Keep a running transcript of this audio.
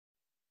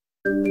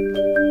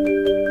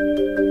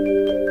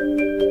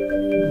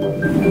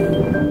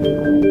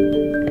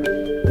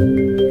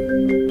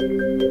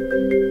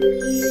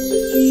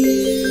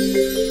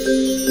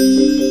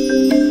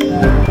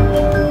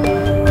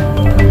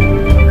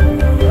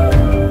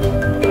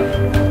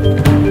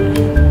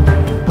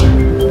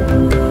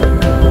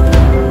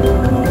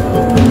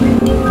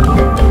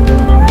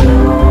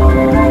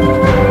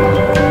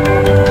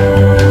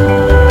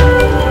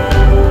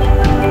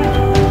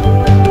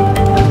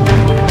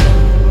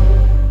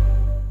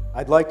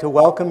I'd like to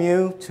welcome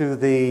you to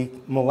the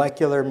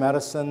Molecular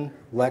Medicine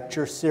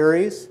Lecture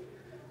Series,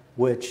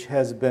 which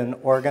has been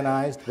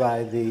organized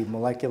by the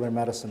Molecular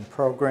Medicine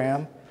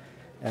Program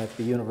at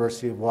the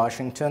University of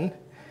Washington.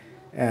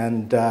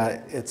 And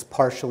it's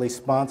partially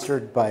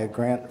sponsored by a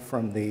grant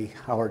from the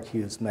Howard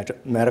Hughes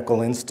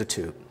Medical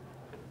Institute.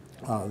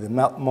 The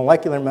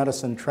Molecular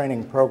Medicine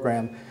Training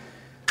Program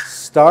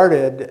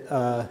started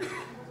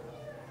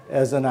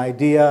as an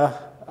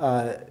idea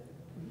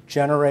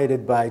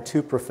generated by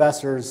two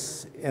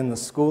professors in the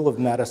School of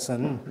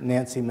Medicine,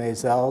 Nancy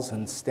Maisels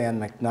and Stan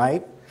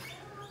McKnight,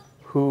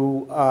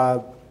 who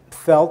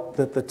felt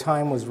that the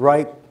time was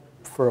right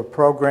for a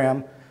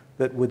program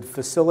that would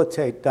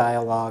facilitate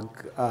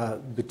dialogue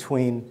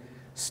between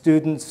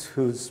students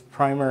whose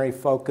primary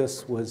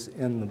focus was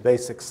in the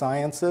basic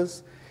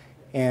sciences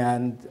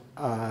and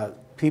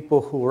people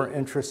who were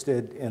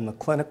interested in the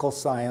clinical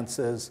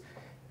sciences.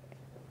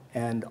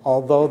 And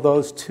although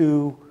those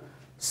two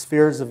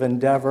spheres of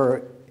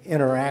endeavor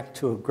interact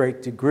to a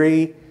great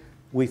degree,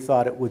 we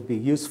thought it would be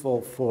useful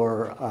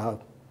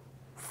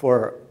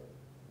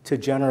to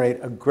generate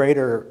a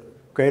greater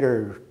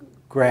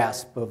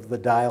grasp of the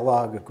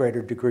dialogue, a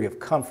greater degree of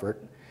comfort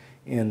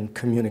in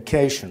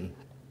communication.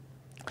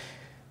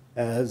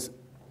 As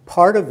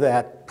part of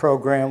that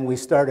program, we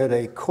started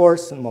a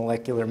course in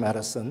molecular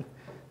medicine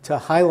to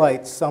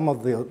highlight some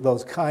of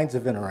those kinds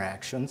of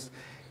interactions,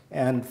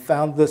 and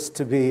found this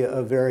to be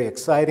a very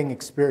exciting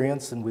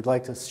experience, and we'd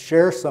like to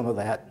share some of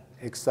that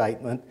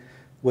excitement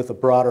with a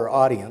broader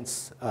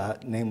audience,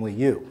 namely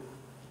you.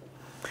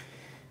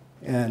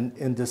 And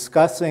in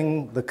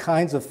discussing the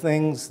kinds of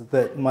things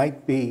that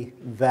might be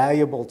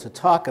valuable to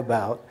talk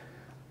about,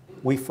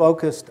 we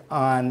focused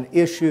on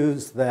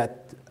issues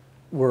that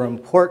were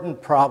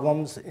important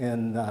problems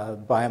in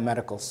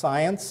biomedical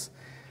science,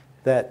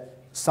 that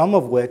some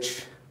of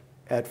which,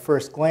 at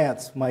first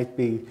glance, might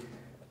be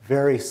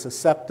very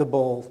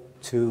susceptible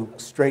to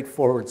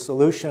straightforward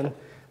solution,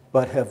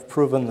 but have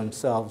proven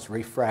themselves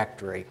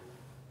refractory.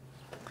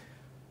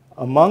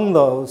 Among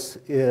those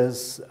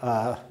is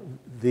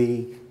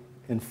the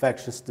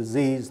infectious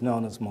disease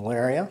known as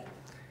malaria.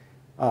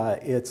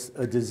 It's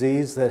a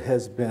disease that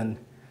has been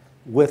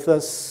with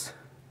us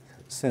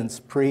since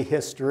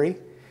prehistory.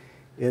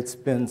 It's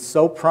been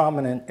so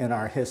prominent in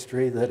our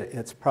history that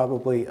it's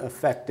probably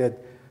affected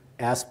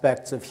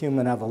aspects of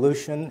human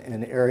evolution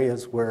in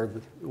areas where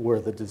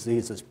the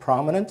disease is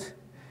prominent.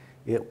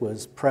 It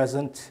was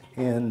present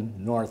in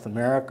North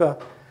America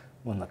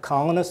when the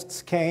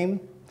colonists came,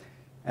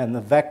 and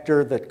the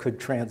vector that could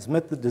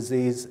transmit the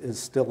disease is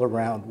still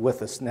around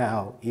with us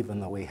now, even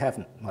though we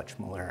haven't much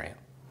malaria.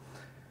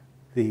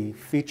 The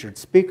featured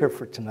speaker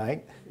for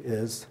tonight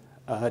is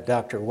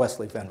Dr.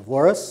 Wesley Van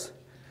Voorhis,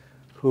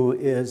 who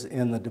is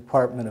in the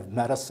Department of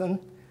Medicine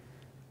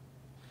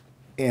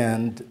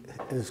and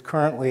is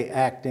currently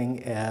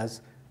acting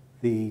as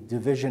the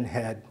division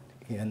head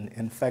in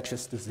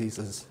infectious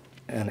diseases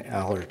and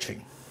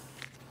allergy.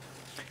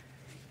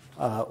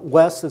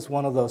 Wes is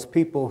one of those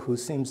people who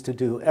seems to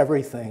do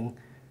everything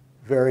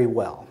very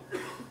well.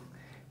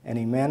 And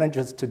he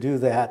manages to do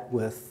that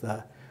with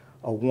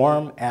a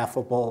warm,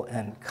 affable,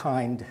 and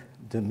kind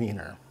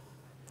demeanor.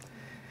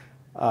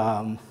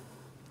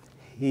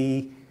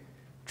 He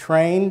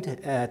trained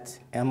at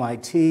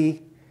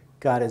MIT,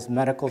 got his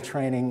medical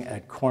training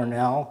at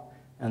Cornell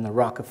and the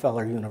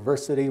Rockefeller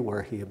University,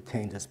 where he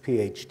obtained his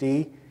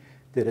PhD,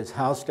 did his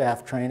house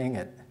staff training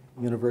at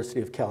University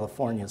of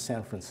California,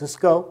 San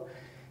Francisco,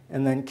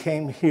 and then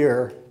came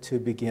here to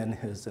begin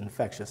his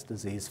infectious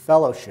disease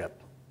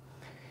fellowship.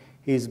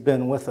 He's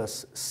been with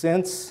us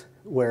since,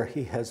 where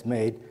he has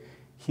made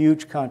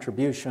huge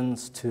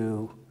contributions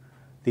to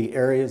the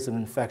areas of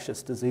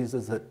infectious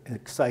diseases that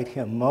excite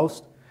him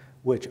most,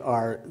 which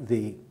are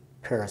the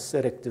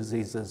parasitic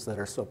diseases that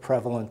are so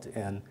prevalent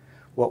in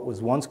what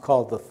was once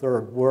called the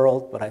third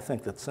world, but I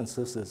think that since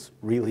this is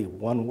really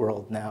one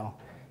world now,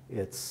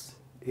 it's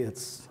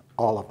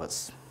all of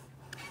us.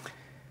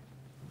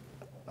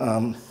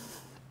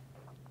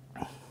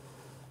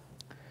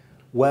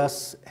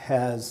 Wes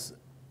has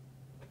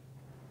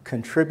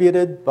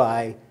contributed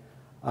by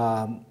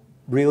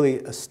really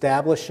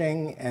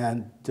establishing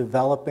and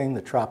developing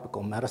the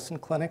tropical medicine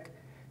clinic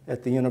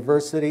at the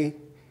university.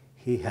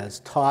 He has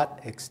taught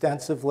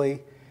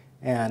extensively,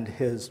 and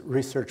his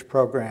research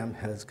program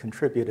has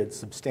contributed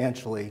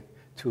substantially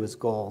to his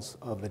goals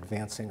of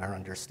advancing our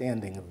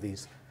understanding of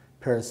these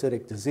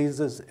parasitic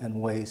diseases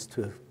and ways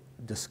to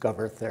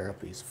discover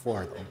therapies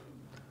for them.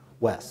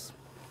 Wes.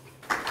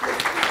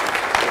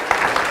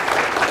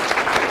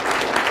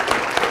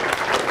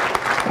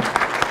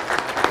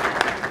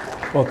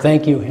 Well,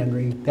 thank you,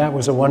 Henry. That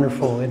was a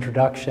wonderful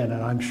introduction,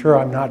 and I'm sure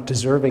I'm not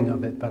deserving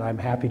of it, but I'm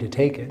happy to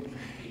take it.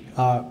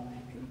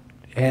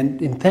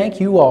 And thank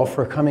you all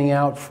for coming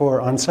out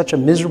on such a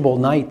miserable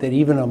night that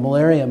even a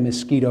malaria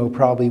mosquito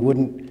probably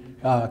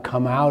wouldn't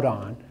come out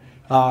on.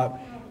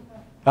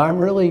 I'm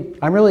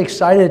really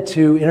excited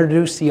to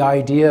introduce the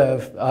idea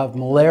of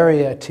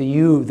malaria to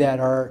you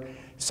that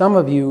some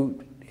of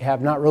you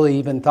have not really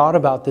even thought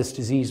about this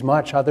disease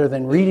much other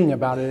than reading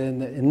about it in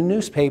the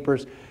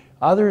newspapers.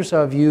 Others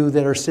of you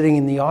that are sitting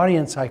in the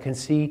audience, I can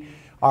see,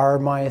 are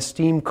my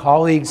esteemed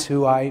colleagues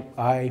who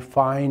I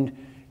find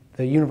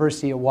the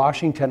University of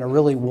Washington a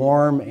really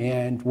warm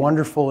and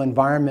wonderful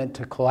environment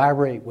to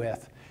collaborate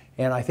with.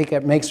 And I think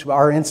it makes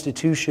our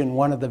institution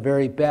one of the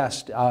very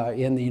best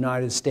in the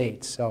United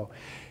States. So,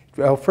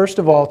 first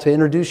of all, to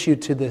introduce you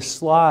to this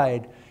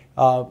slide,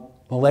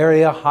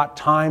 Malaria, Hot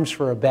Times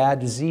for a Bad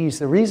Disease.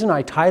 The reason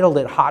I titled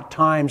it Hot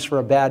Times for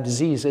a Bad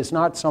Disease is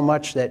not so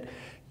much that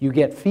you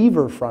get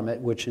fever from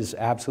it, which is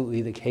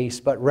absolutely the case,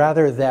 but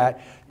rather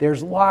that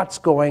there's lots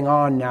going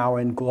on now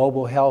in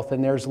global health,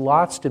 and there's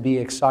lots to be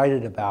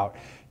excited about.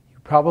 You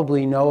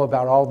probably know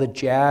about all the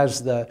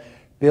jazz the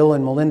Bill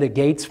and Melinda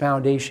Gates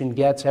Foundation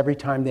gets every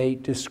time they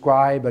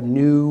describe a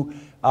new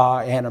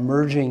and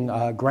emerging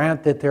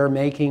grant that they're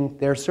making.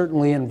 They're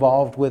certainly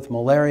involved with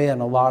malaria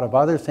and a lot of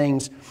other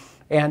things.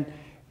 And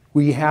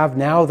we have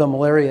now the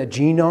malaria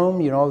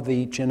genome, you know,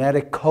 the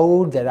genetic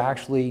code that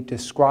actually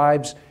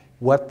describes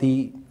what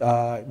the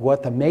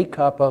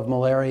makeup of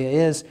malaria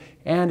is.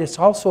 And it's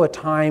also a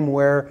time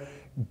where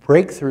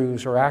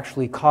breakthroughs are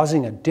actually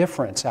causing a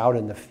difference out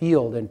in the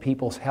field in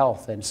people's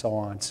health and so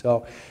on.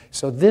 So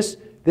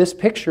this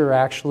picture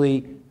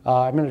actually,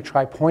 I'm going to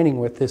try pointing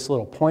with this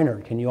little pointer.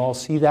 Can you all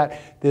see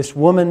that? This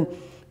woman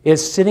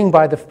is sitting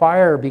by the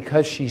fire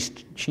because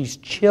she's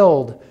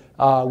chilled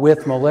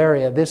with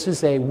malaria. This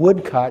is a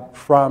woodcut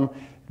from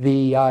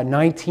the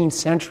 19th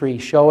century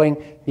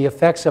showing the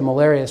effects of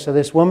malaria. So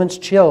this woman's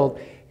chilled,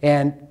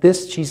 and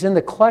she's in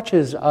the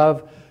clutches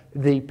of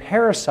the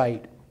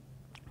parasite.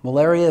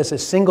 Malaria is a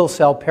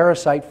single-cell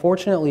parasite.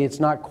 Fortunately, it's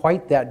not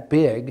quite that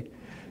big,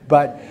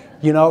 but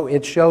you know,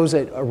 it shows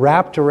it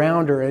wrapped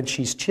around her, and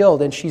she's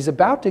chilled, and she's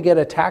about to get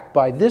attacked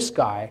by this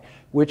guy,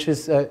 which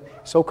is a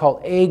so-called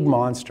egg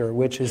monster,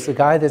 which is the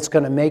guy that's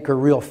going to make her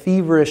real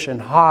feverish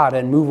and hot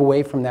and move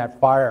away from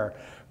that fire.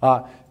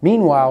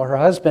 Meanwhile, her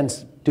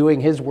husband's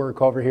doing his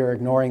work over here,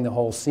 ignoring the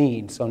whole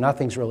scene, so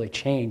nothing's really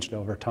changed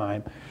over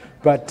time.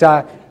 But,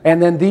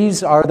 and then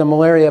these are the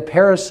malaria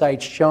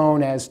parasites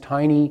shown as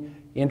tiny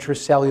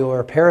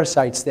intracellular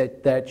parasites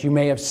that you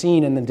may have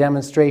seen in the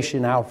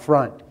demonstration out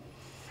front.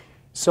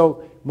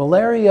 So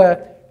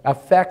malaria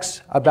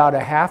affects about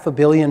 500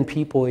 million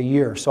people a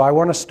year. So I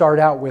want to start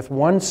out with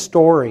one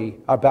story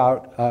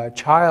about a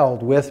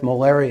child with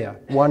malaria,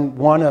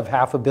 one of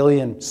 500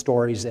 million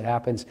stories that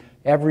happens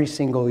every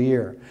single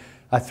year.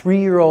 A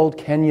 3-year-old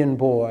Kenyan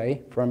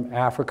boy from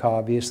Africa,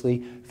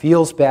 obviously,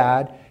 feels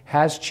bad,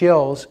 has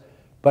chills,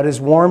 but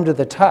is warm to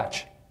the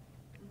touch.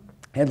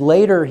 And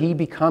later he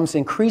becomes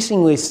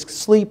increasingly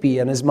sleepy,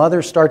 and his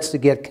mother starts to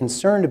get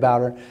concerned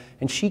about her,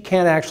 and she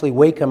can't actually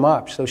wake him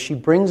up. So she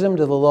brings him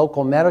to the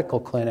local medical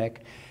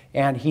clinic,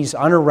 and he's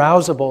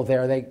unarousable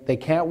there. They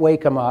can't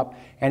wake him up,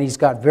 and he's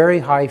got very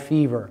high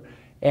fever.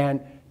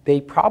 And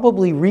they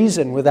probably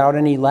reason without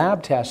any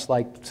lab tests,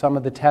 like some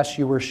of the tests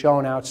you were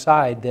shown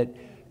outside,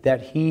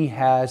 that he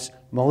has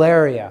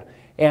malaria.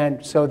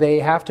 And so they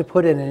have to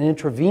put in an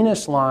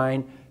intravenous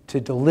line to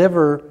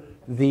deliver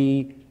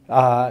the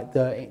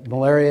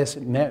malaria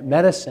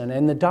medicine.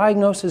 And the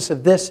diagnosis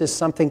of this is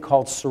something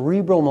called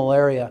cerebral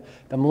malaria.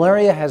 The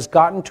malaria has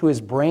gotten to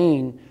his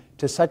brain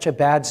to such a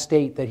bad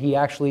state that he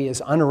actually is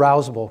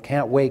unarousable,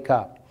 can't wake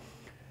up.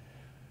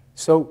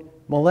 So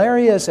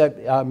malaria is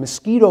a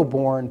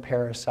mosquito-borne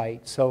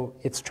parasite, so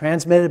it's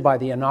transmitted by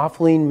the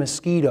Anopheline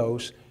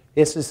mosquitoes.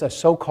 This is a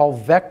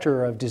so-called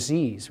vector of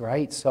disease,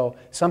 right? So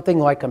something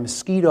like a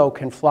mosquito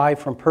can fly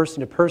from person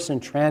to person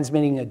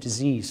transmitting a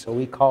disease, so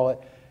we call it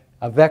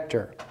a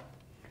vector.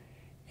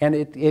 And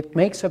it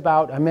makes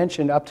about, I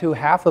mentioned, up to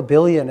 500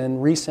 million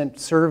in recent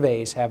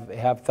surveys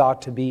have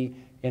thought to be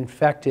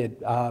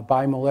infected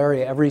by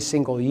malaria every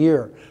single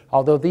year.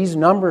 Although these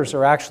numbers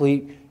are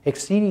actually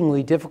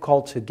exceedingly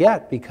difficult to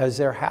get because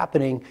they're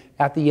happening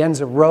at the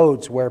ends of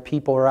roads where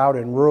people are out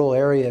in rural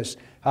areas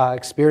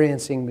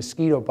experiencing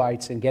mosquito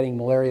bites and getting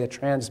malaria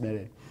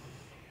transmitted.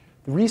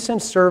 The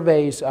recent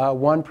surveys,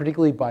 one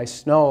particularly by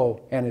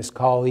Snow and his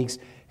colleagues,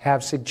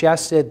 have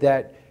suggested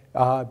that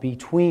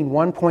between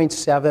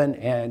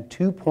 1.7 and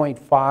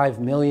 2.5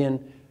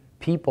 million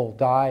people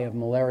die of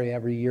malaria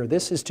every year.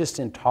 This is just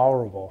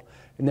intolerable.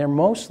 And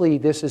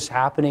this is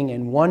happening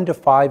in 1 to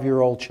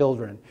 5-year-old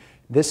children.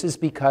 This is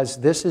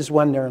because this is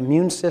when their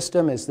immune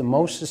system is the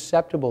most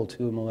susceptible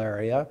to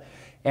malaria,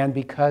 and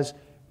because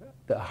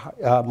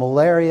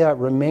malaria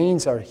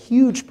remains a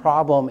huge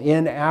problem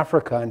in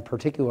Africa in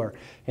particular.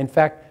 In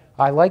fact,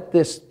 I like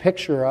this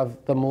picture of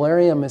the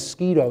malaria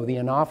mosquito, the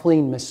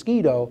Anopheline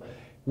mosquito,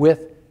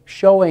 with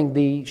showing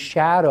the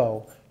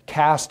shadow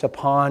cast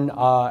upon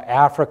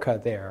Africa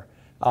there.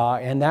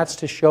 And that's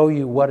to show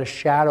you what a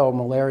shadow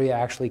malaria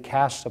actually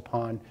casts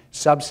upon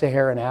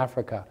sub-Saharan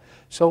Africa.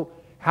 So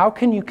how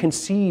can you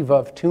conceive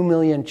of 2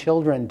 million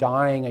children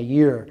dying a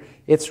year?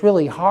 It's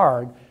really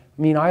hard.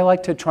 I mean, I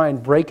like to try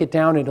and break it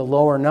down into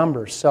lower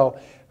numbers. So,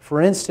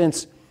 for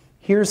instance,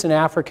 here's an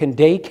African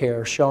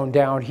daycare shown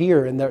down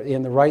here in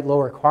the right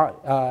lower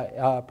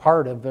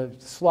part of the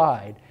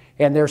slide.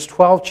 And there's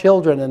 12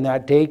 children in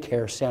that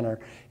daycare center.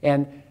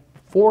 And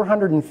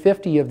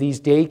 450 of these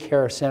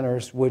daycare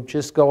centers would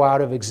just go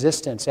out of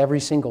existence every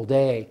single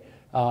day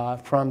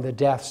from the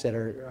deaths that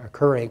are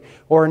occurring.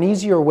 Or an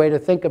easier way to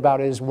think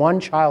about it is one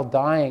child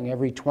dying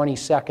every 20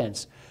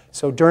 seconds.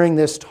 So during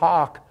this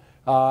talk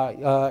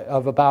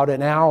of about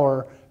an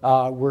hour,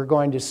 we're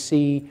going to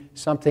see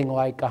something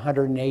like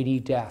 180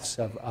 deaths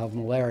of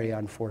malaria,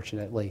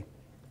 unfortunately.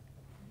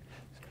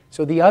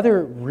 So the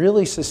other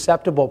really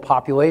susceptible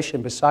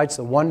population besides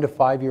the 1 to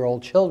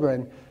 5-year-old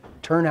children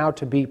turn out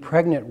to be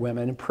pregnant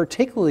women, and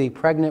particularly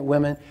pregnant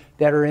women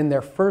that are in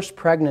their first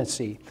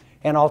pregnancy.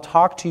 And I'll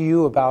talk to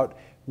you about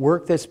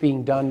work that's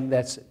being done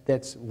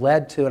that's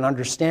led to an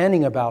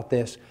understanding about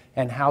this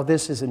and how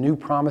this is a new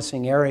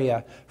promising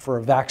area for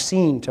a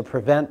vaccine to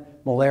prevent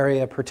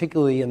malaria,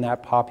 particularly in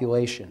that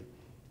population.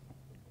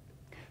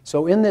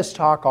 So in this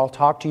talk, I'll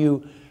talk to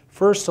you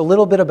first a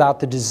little bit about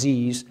the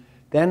disease,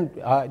 then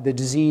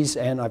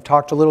and I've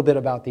talked a little bit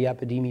about the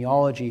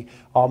epidemiology.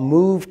 I'll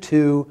move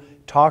to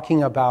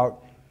talking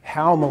about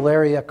how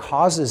malaria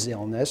causes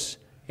illness,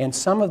 and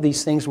some of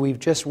these things we've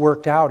just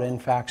worked out. In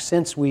fact,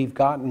 since we've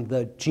gotten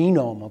the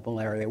genome of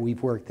malaria,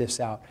 we've worked this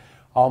out.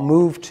 I'll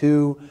move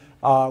to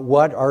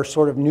what are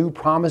sort of new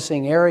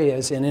promising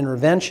areas in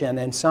intervention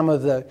and some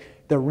of the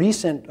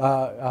recent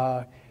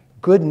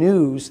good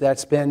news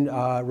that's been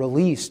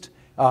released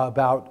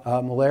about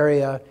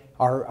malaria,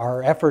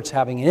 our efforts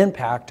having an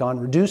impact on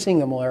reducing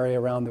the malaria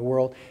around the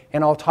world.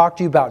 And I'll talk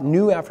to you about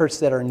new efforts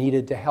that are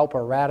needed to help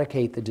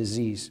eradicate the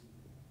disease.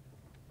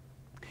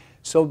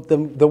 So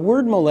the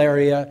word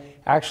malaria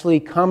actually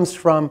comes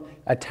from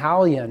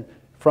Italian,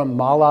 from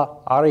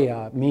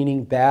malaria,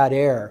 meaning bad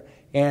air.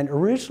 And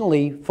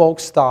originally,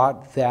 folks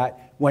thought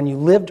that when you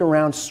lived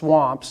around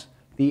swamps,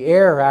 the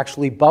air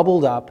actually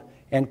bubbled up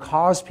and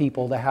caused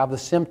people to have the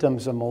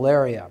symptoms of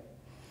malaria.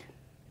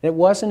 It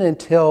wasn't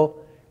until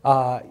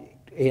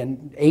in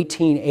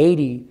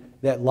 1880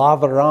 that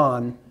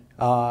Laveran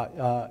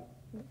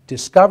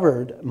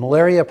discovered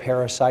malaria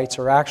parasites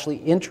are actually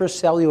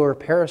intracellular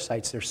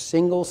parasites. They're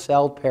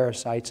single-celled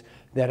parasites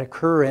that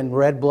occur in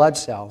red blood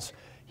cells.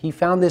 He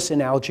found this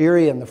in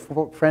Algeria in the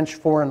French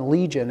Foreign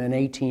Legion in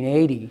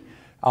 1880.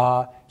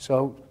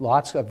 So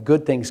lots of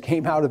good things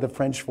came out of the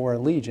French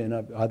Foreign Legion,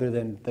 other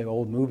than the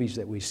old movies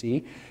that we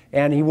see.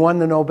 And he won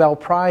the Nobel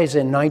Prize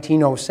in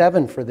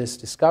 1907 for this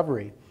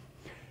discovery.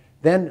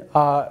 Then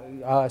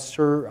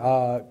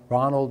Sir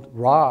Ronald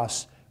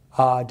Ross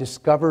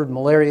discovered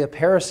malaria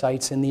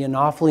parasites in the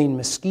Anopheline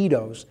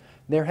mosquitoes.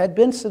 There had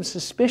been some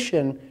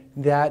suspicion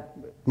that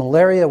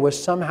malaria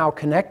was somehow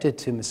connected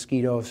to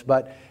mosquitoes,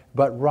 but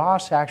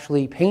Ross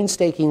actually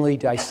painstakingly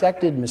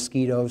dissected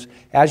mosquitoes,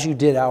 as you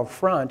did out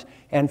front,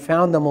 and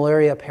found the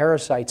malaria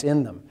parasites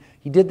in them.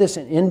 He did this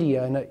in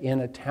India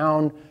in a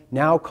town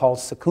now called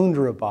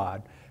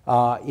Secunderabad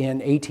in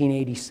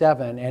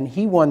 1887, and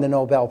he won the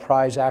Nobel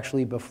Prize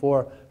actually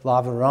before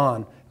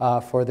Laveran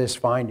for this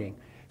finding.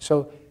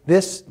 So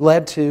this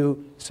led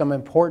to some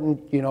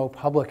important,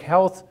 public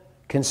health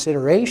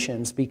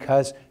considerations,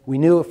 because we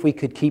knew if we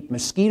could keep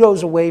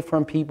mosquitoes away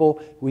from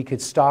people, we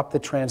could stop the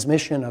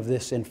transmission of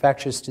this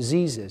infectious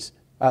disease.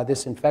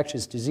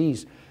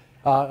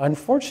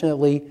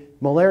 Unfortunately,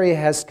 malaria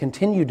has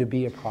continued to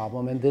be a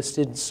problem, and this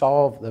didn't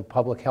solve the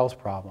public health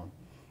problem.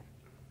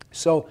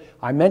 So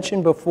I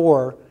mentioned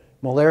before,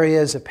 malaria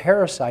is a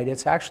parasite.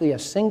 It's actually a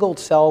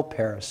single-cell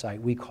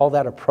parasite. We call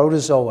that a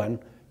protozoan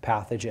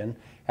pathogen,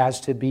 as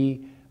to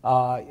be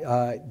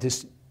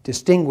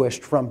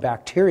distinguished from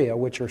bacteria,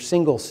 which are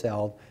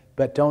single-celled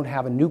but don't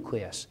have a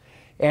nucleus.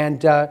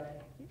 And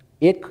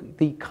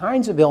the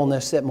kinds of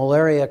illness that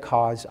malaria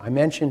cause, I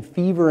mentioned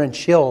fever and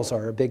chills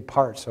are a big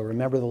part. So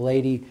remember the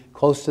lady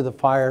close to the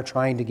fire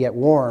trying to get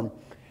warm.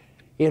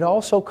 It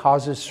also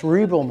causes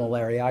cerebral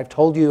malaria. I've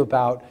told you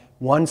about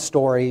one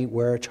story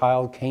where a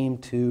child came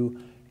to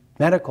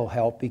medical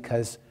help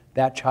because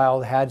that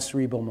child had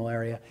cerebral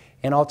malaria.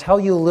 And I'll tell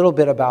you a little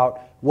bit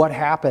about what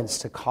happens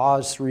to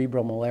cause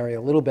cerebral malaria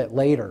a little bit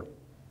later.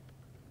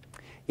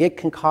 It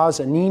can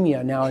cause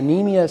anemia. Now,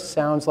 anemia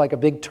sounds like a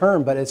big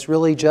term, but it's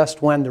really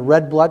just when the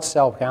red blood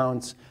cell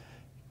counts,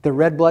 the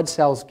red blood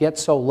cells get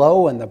so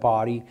low in the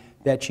body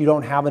that you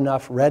don't have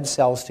enough red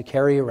cells to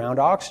carry around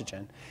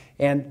oxygen.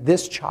 And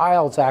this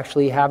child's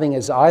actually having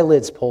his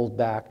eyelids pulled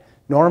back.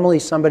 Normally,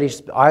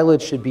 somebody's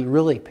eyelids should be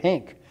really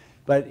pink,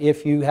 but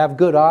if you have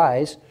good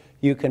eyes,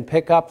 you can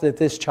pick up that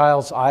this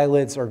child's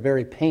eyelids are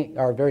very pink,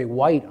 are very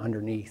white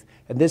underneath.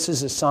 And this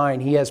is a sign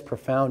he has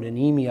profound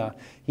anemia.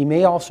 He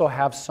may also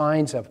have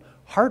signs of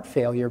heart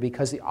failure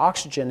because the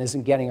oxygen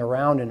isn't getting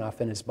around enough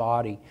in his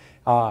body.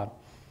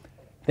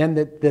 Then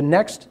the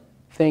next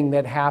thing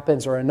that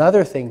happens, or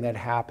another thing that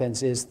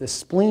happens, is the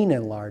spleen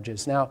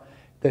enlarges. Now,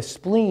 the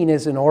spleen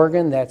is an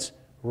organ that's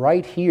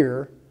right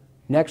here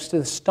next to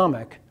the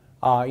stomach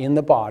in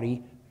the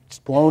body. It's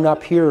blown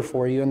up here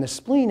for you, and the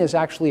spleen is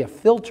actually a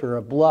filter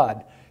of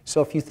blood. So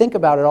if you think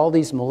about it, all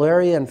these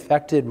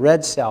malaria-infected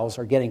red cells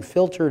are getting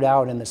filtered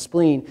out in the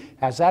spleen.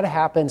 As that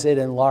happens, it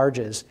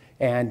enlarges,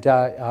 and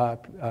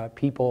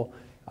people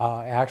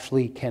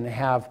actually can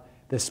have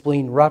the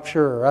spleen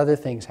rupture or other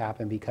things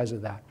happen because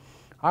of that.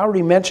 I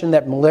already mentioned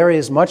that malaria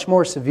is much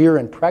more severe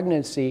in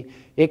pregnancy.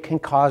 It can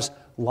cause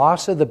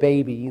loss of the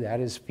baby, that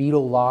is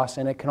fetal loss,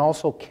 and it can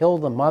also kill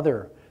the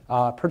mother,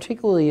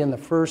 particularly in the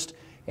first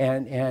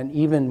and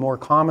even more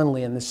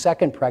commonly in the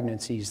second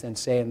pregnancies than,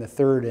 say, in the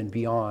third and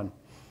beyond.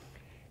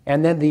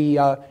 And then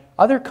the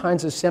other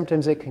kinds of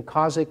symptoms it can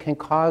cause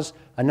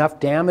enough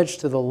damage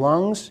to the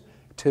lungs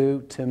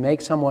to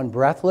make someone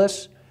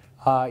breathless.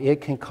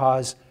 It can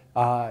cause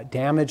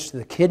damage to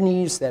the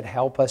kidneys that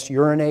help us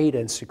urinate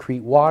and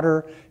secrete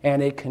water,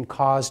 and it can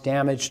cause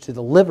damage to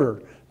the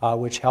liver,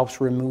 which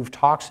helps remove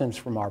toxins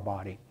from our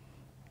body.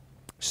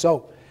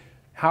 So,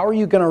 how are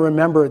you going to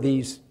remember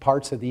these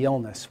parts of the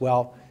illness?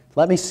 Well,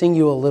 let me sing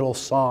you a little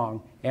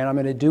song, and I'm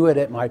going to do it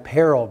at my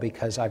peril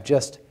because I've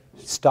just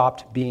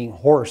stopped being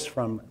hoarse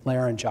from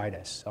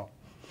laryngitis. So,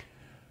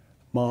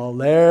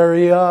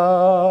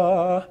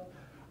 malaria,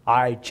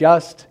 I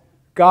just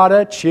got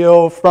a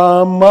chill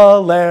from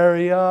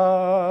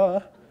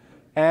malaria,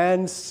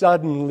 and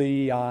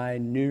suddenly I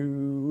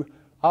knew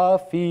a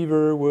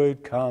fever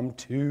would come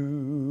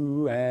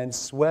too, and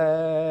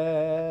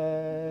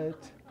sweat.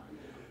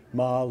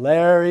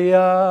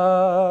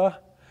 Malaria,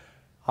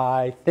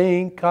 I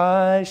think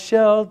I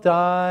shall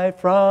die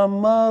from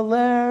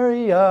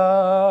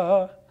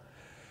malaria.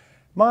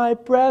 My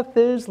breath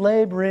is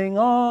laboring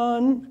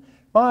on,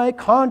 my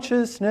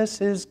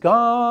consciousness is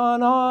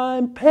gone,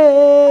 I'm pale,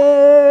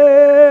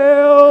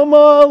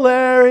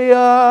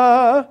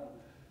 malaria.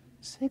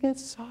 Sing it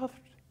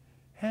soft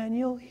and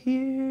you'll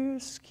hear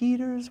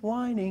skeeters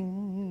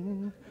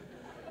whining.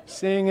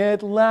 Sing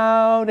it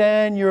loud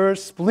and your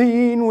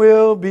spleen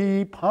will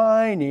be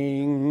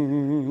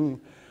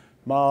pining.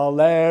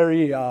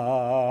 Malaria,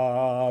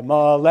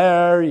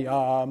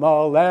 malaria,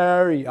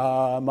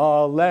 malaria,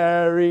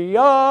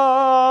 malaria.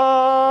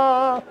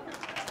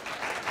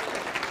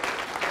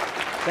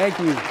 Thank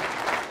you.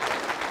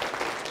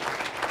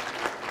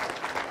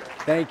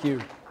 Thank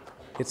you.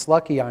 It's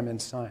lucky I'm in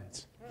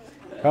science.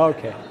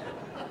 Okay.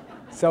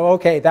 So,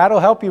 that'll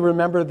help you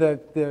remember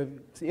the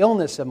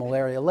illness of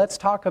malaria. Let's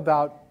talk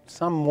about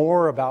some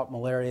more about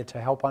malaria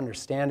to help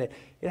understand it.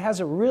 It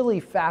has a really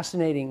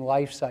fascinating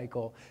life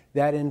cycle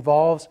that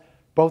involves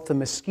both the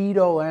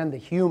mosquito and the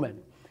human.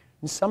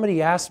 And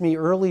somebody asked me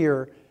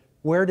earlier,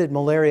 where did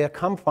malaria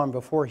come from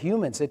before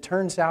humans? It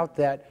turns out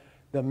that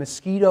the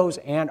mosquitoes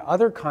and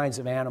other kinds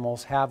of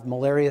animals have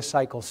malaria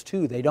cycles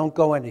too. They don't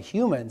go into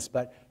humans,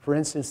 but for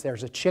instance,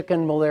 there's a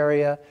chicken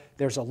malaria,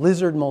 there's a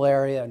lizard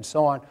malaria, and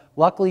so on.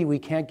 Luckily, we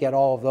can't get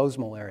all of those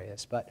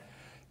malarias. But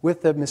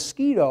with the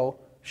mosquito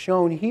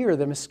shown here,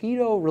 the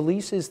mosquito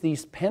releases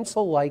these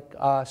pencil-like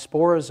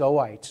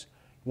sporozoites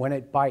when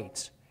it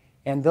bites.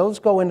 And those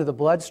go into the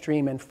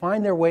bloodstream and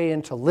find their way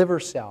into liver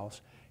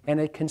cells. And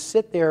it can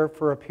sit there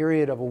for a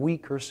period of a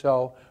week or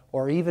so,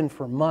 or even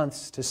for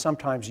months to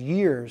sometimes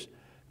years,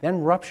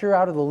 then rupture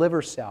out of the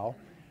liver cell.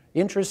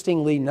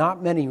 Interestingly,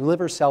 not many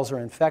liver cells are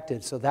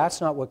infected, so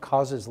that's not what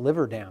causes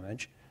liver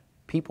damage.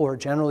 People are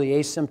generally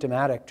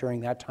asymptomatic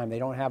during that time. They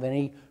don't have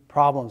any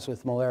problems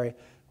with malaria.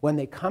 When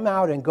they come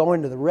out and go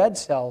into the red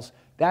cells,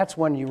 that's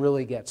when you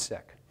really get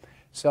sick.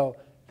 So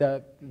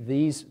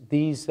these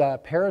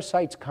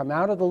parasites come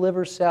out of the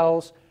liver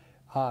cells,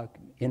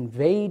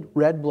 invade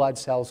red blood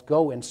cells,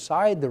 go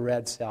inside the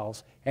red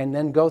cells, and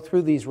then go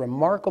through these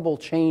remarkable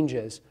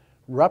changes,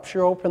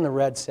 rupture open the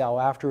red cell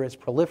after it's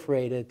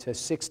proliferated to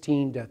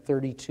 16 to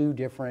 32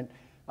 different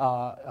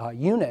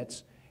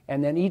units,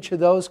 and then each of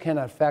those can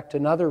affect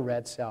another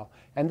red cell.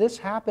 And this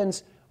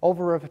happens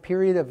over a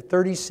period of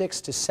 36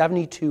 to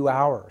 72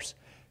 hours.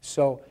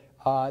 So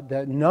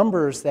the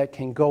numbers that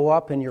can go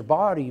up in your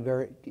body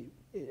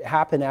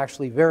happen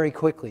actually very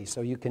quickly.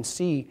 So you can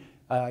see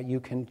you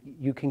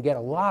can get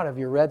a lot of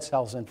your red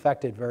cells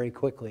infected very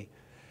quickly.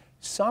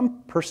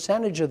 Some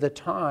percentage of the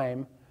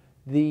time,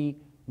 the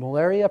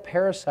malaria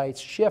parasites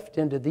shift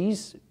into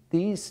these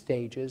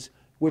stages,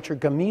 which are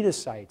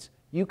gametocytes.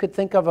 You could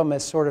think of them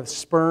as sort of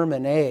sperm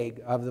and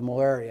egg of the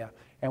malaria.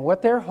 And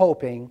what they're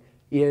hoping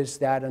is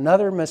that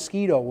another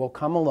mosquito will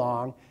come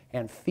along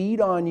and feed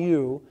on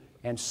you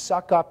and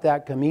suck up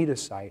that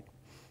gametocyte.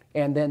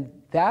 And then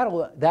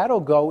that'll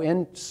go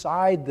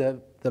inside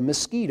the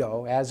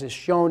mosquito, as is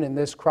shown in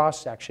this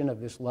cross-section of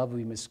this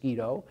lovely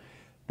mosquito.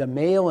 The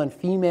male and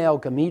female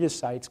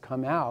gametocytes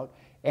come out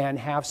and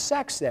have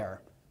sex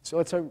there. So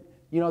it's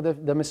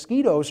the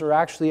mosquitoes are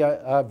actually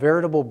a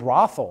veritable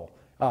brothel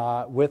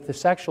with the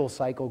sexual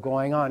cycle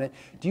going on.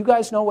 Do you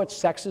guys know what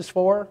sex is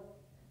for?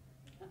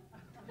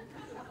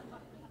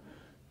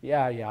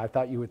 Yeah, I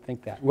thought you would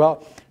think that.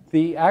 Well,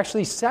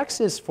 actually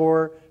sex is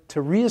to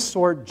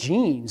reassort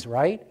genes,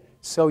 right?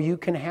 So you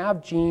can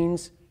have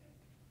genes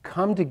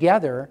come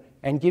together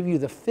and give you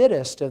the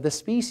fittest of the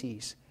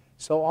species.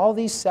 So all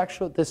the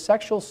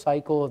sexual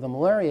cycle of the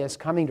malaria is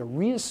coming to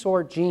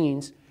reassort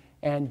genes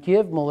and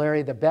give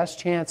malaria the best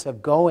chance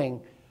of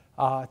going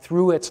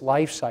through its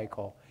life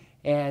cycle.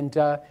 And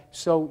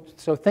so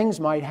things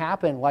might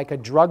happen, like a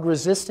drug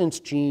resistance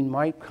gene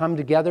might come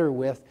together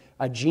with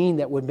a gene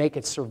that would make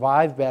it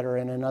survive better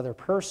in another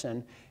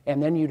person,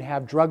 and then you'd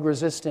have drug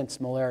resistance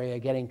malaria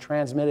getting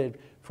transmitted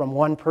from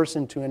one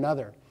person to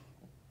another.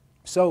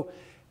 So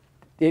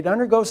it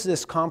undergoes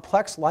this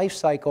complex life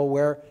cycle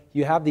where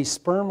you have these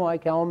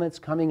sperm-like elements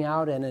coming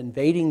out and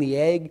invading the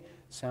egg.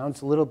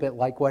 Sounds a little bit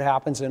like what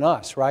happens in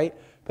us, right?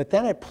 But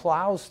then it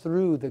plows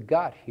through the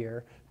gut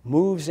here,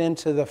 moves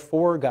into the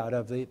foregut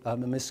of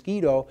the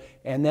mosquito,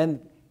 and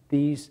then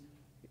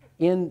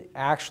in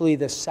actually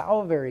the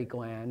salivary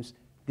glands,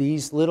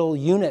 these little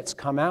units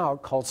come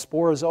out called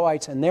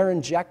sporozoites, and they're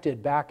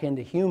injected back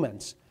into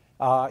humans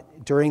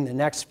during the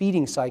next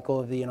feeding cycle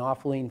of the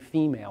Anopheline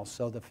female,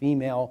 so the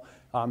female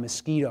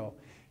mosquito.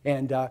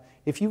 And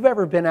if you've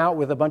ever been out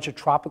with a bunch of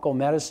tropical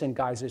medicine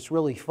guys, it's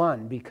really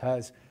fun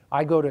because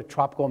I go to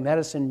tropical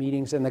medicine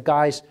meetings and the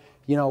guys,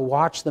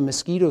 watch the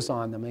mosquitoes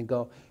on them and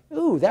go,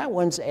 ooh, that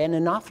one's an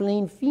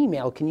Anopheline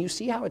female. Can you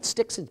see how it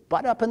sticks its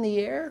butt up in the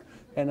air?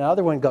 And the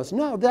other one goes,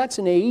 no, that's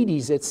an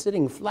Aedes. It's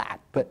sitting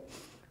flat. But,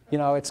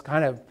 it's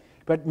kind of,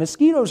 but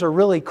mosquitoes are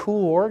really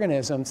cool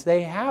organisms.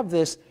 They have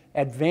this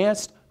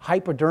advanced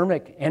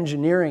hypodermic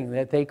engineering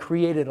that they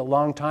created a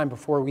long time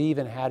before we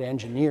even had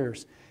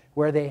engineers,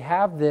 where they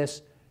have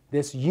this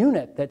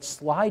unit that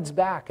slides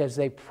back as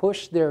they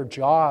push their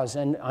jaws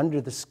under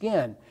the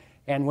skin.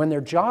 And when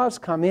their jaws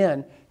come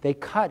in, they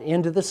cut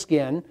into the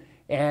skin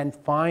and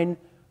find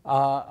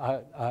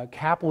a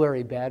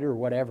capillary bed or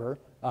whatever,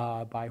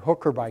 by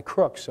hook or by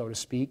crook, so to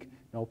speak,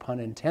 no pun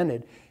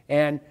intended,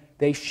 and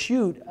they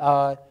shoot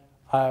a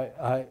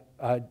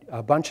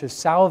bunch of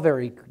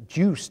salivary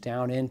juice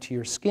down into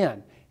your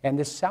skin. And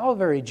this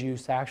salivary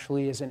juice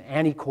actually is an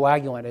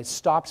anticoagulant. It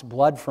stops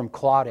blood from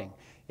clotting.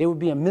 It would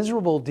be a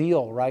miserable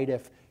deal, right,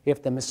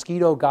 if the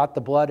mosquito got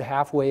the blood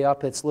halfway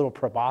up its little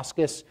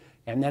proboscis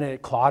and then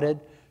it clotted.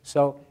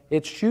 So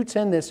it shoots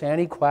in this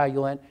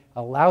anticoagulant,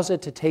 allows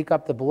it to take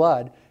up the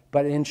blood,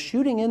 but in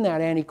shooting in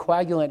that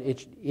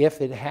anticoagulant,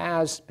 if it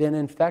has been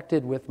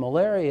infected with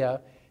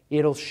malaria,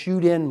 it'll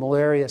shoot in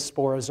malaria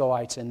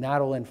sporozoites, and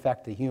that'll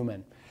infect the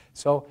human.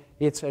 So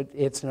it's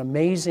an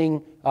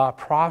amazing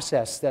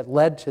process that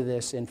led to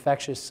this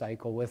infectious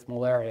cycle with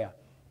malaria.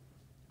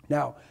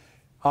 Now,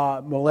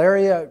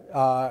 malaria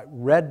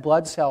red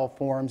blood cell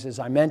forms, as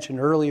I mentioned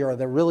earlier,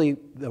 are really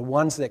the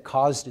ones that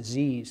cause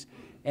disease.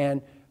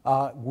 And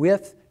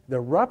with the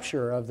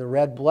rupture of the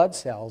red blood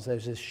cells,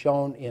 as is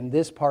shown in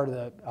this part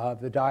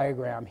of the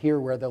diagram here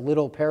where the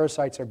little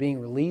parasites are being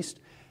released,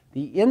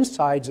 the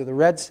insides of the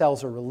red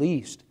cells are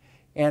released.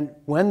 And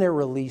when they're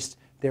released,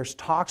 there's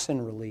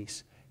toxin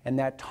release. And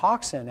that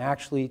toxin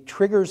actually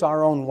triggers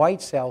our own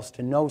white cells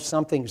to know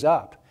something's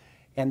up.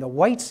 And the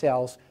white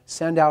cells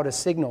send out a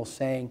signal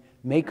saying,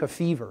 make a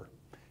fever.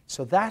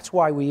 So that's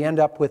why we end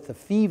up with the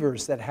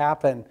fevers that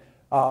happen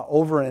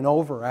over and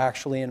over,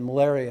 actually, in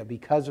malaria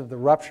because of the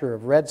rupture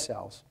of red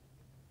cells.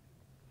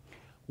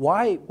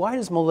 Why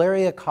does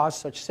malaria cause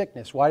such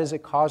sickness? Why does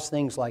it cause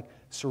things like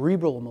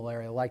cerebral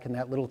malaria, like in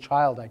that little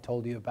child I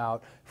told you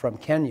about from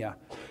Kenya?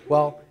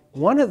 Well,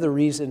 one of the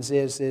reasons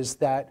is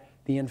that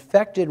the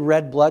infected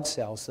red blood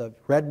cells, the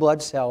red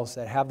blood cells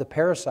that have the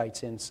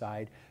parasites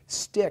inside,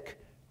 stick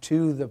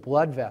to the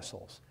blood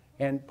vessels.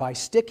 And by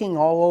sticking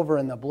all over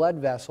in the blood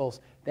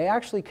vessels, they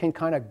actually can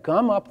kind of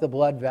gum up the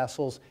blood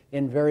vessels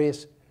in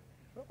various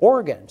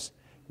organs.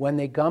 When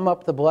they gum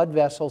up the blood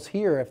vessels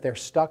here, if they're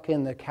stuck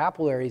in the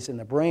capillaries in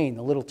the brain,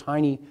 the little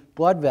tiny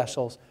blood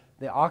vessels,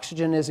 the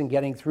oxygen isn't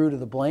getting through to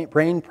the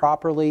brain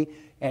properly,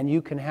 and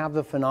you can have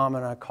the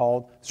phenomena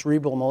called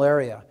cerebral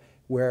malaria,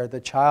 where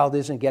the child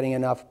isn't getting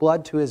enough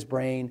blood to his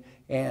brain,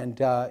 and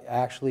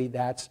actually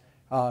that's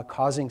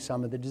causing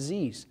some of the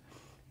disease.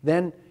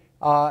 Then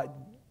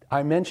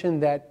I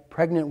mentioned that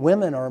pregnant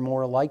women are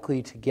more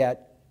likely to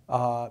get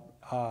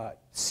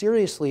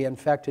seriously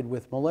infected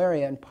with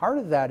malaria, and part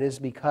of that is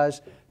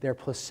because their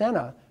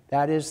placenta,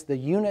 that is the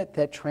unit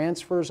that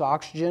transfers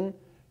oxygen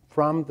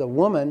from the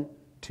woman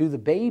to the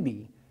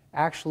baby,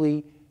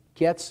 actually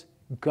gets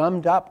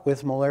gummed up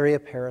with malaria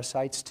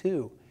parasites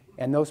too.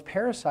 And those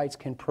parasites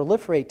can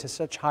proliferate to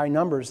such high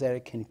numbers that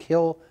it can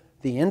kill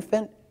the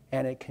infant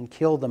and it can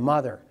kill the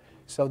mother.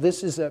 So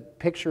this is a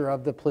picture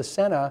of the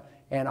placenta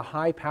and a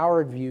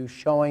high-powered view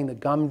showing the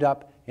gummed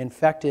up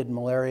infected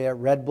malaria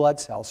red blood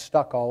cells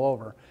stuck all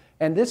over.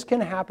 And this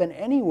can happen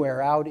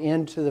anywhere out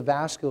into the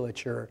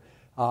vasculature.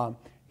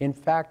 In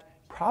fact,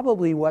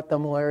 probably what the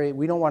malaria,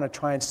 we don't want to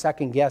try and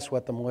second guess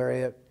what the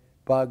malaria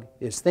bug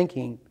is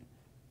thinking,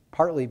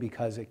 partly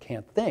because it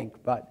can't think,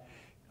 but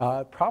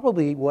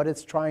probably what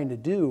it's trying to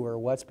do, or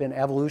what's been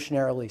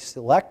evolutionarily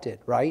selected,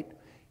 right,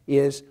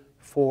 is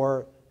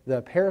for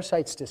the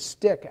parasites to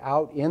stick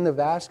out in the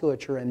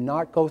vasculature and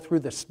not go through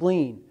the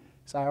spleen.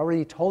 So I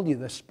already told you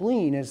the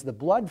spleen is the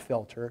blood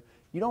filter.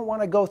 You don't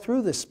want to go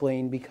through the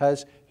spleen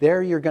because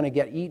there you're going to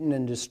get eaten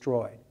and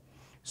destroyed.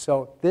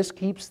 So this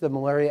keeps the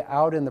malaria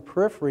out in the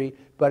periphery,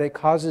 but it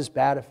causes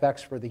bad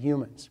effects for the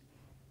humans.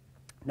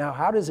 Now,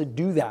 how does it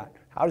do that?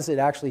 How does it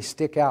actually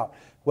stick out?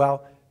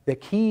 Well, the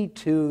key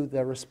to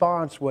the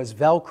response was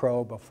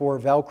Velcro before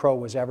Velcro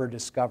was ever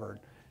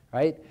discovered,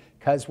 right?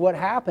 Because what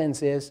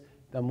happens is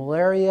The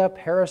malaria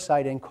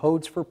parasite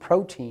encodes for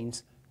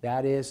proteins,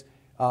 that is,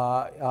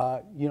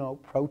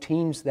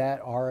 proteins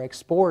that are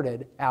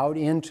exported out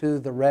into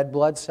the red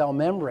blood cell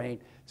membrane.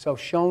 So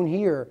shown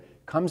here,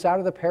 comes out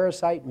of the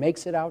parasite,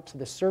 makes it out to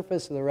the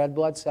surface of the red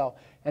blood cell,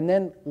 and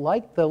then,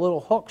 like the little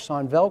hooks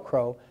on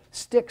Velcro,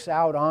 sticks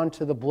out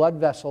onto the blood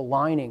vessel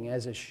lining,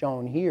 as is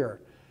shown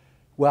here.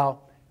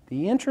 Well,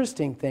 the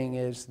interesting thing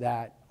is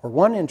that, or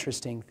one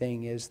interesting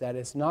thing is that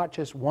it's not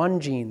just one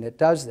gene that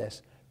does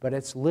this, but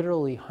it's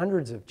literally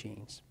hundreds of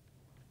genes.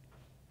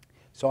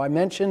 So I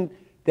mentioned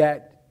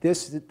that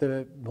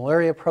the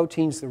malaria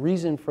protein's the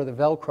reason for the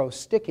Velcro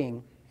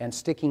sticking and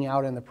sticking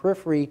out in the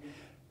periphery.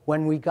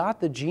 When we got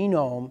the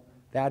genome,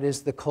 that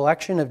is the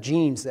collection of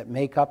genes that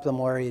make up the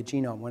malaria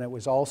genome, when it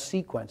was all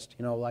sequenced,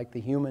 like the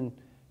human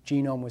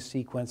genome was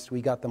sequenced,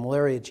 we got the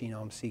malaria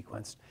genome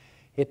sequenced.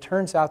 It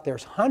turns out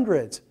there's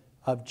hundreds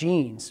of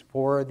genes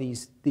for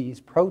these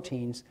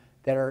proteins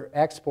that are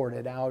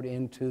exported out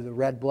into the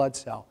red blood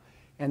cell.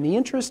 And the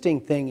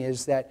interesting thing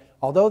is that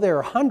although there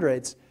are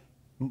hundreds,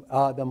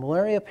 the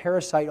malaria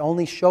parasite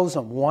only shows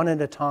them one at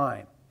a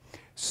time.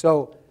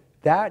 So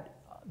that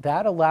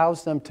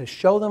allows them to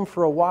show them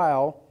for a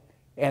while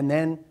and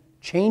then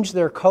change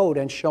their code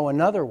and show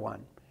another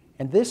one.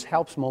 And this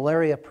helps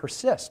malaria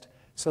persist.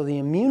 So the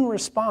immune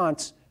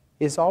response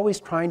is always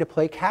trying to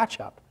play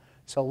catch-up.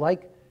 So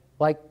like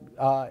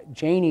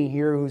Janie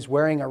here, who's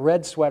wearing a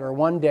red sweater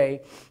one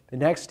day, the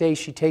next day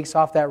she takes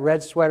off that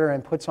red sweater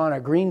and puts on a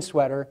green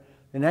sweater.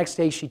 The next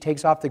day she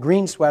takes off the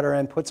green sweater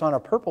and puts on a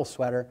purple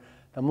sweater.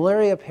 The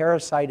malaria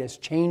parasite is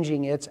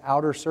changing its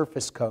outer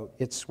surface coat,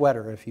 its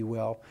sweater, if you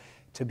will,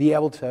 to be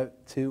able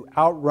to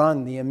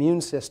outrun the immune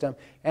system.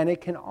 And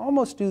it can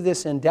almost do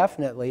this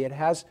indefinitely. It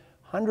has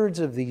hundreds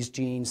of these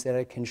genes that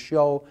it can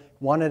show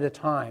one at a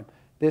time.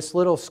 This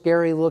little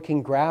scary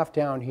looking graph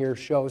down here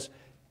shows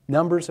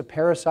numbers of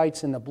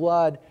parasites in the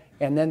blood,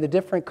 and then the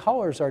different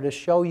colors are to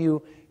show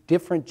you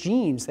different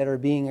genes that are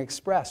being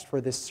expressed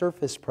for this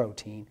surface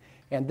protein.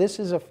 And this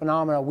is a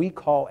phenomenon we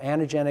call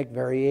antigenic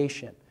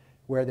variation,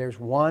 where there's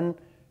one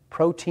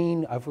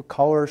protein of a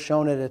color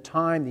shown at a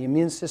time, the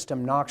immune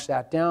system knocks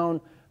that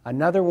down,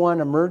 another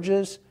one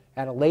emerges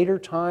at a later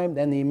time,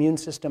 then the immune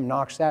system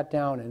knocks that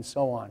down, and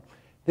so on.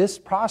 This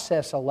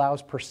process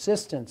allows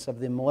persistence of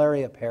the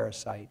malaria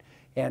parasite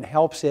and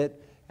helps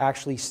it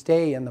actually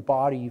stay in the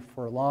body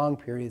for long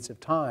periods of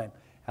time,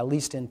 at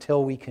least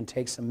until we can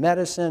take some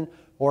medicine,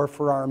 or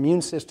for our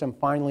immune system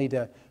finally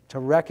to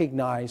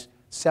recognize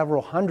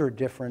several hundred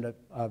different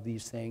of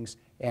these things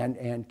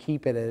and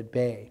keep it at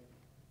bay.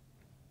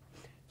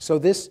 So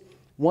this,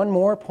 one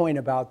more point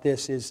about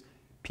this is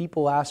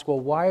people ask, well,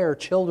 why are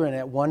children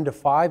at 1 to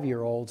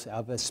 5-year-olds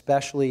of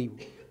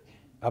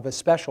a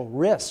special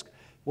risk?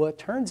 Well, it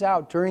turns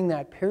out during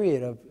that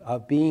period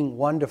of being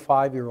 1 to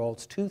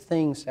 5-year-olds, two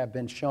things have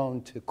been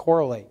shown to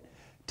correlate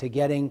to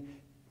getting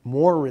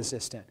more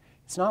resistant.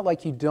 It's not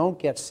like you don't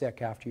get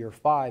sick after you're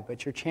 5,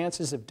 but your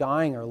chances of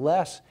dying are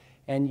less,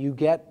 and you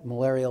get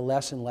malaria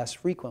less and less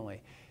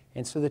frequently.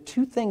 And so the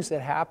two things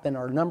that happen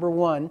are, number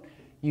one,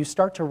 you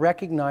start to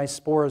recognize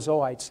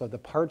sporozoites, so the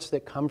parts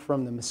that come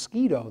from the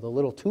mosquito, the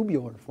little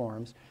tubular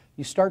forms,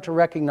 you start to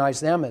recognize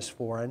them as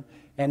foreign.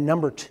 And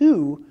number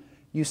two,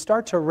 you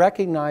start to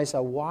recognize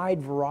a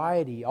wide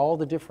variety, all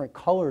the different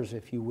colors,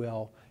 if you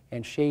will,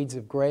 and shades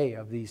of gray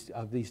of these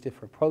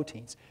different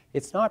proteins.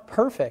 It's not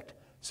perfect,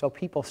 so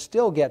people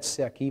still get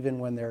sick even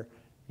when they're,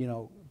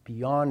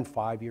 beyond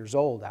 5 years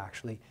old,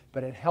 actually,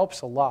 but it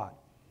helps a lot.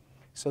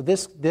 So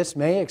this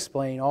may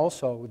explain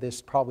also,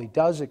 this probably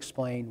does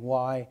explain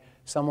why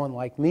someone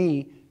like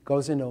me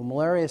goes into a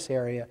malarious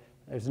area,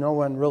 there's no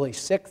one really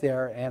sick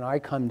there, and I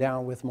come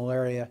down with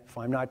malaria if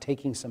I'm not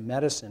taking some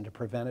medicine to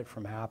prevent it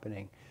from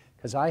happening.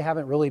 Because I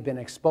haven't really been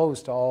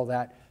exposed to all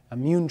that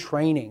immune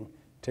training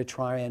to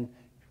try and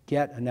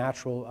get a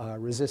natural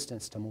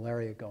resistance to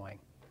malaria going.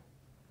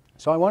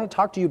 So I want to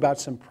talk to you about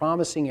some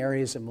promising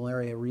areas of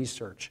malaria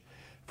research.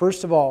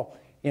 First of all,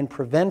 in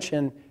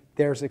prevention,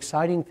 there's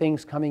exciting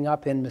things coming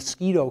up in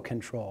mosquito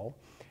control.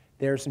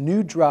 There's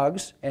new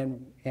drugs,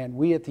 and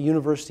we at the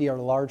university are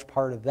a large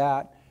part of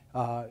that.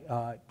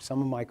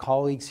 Some of my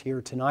colleagues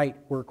here tonight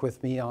work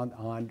with me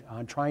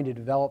on trying to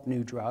develop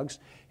new drugs.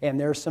 And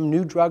there's some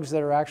new drugs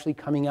that are actually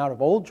coming out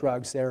of old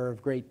drugs that are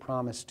of great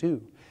promise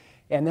too.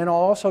 And then I'll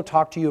also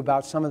talk to you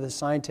about some of the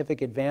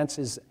scientific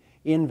advances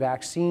in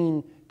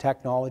vaccine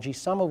technology,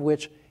 some of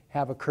which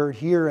have occurred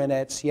here and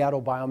at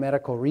Seattle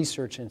Biomedical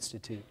Research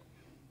Institute.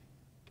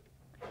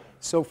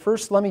 So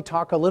first, let me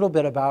talk a little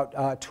bit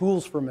about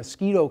tools for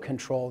mosquito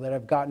control that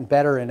have gotten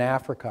better in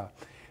Africa.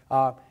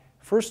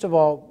 First of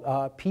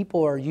all,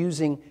 people are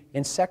using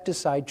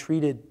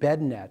insecticide-treated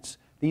bed nets.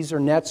 These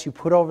are nets you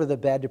put over the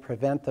bed to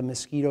prevent the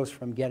mosquitoes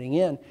from getting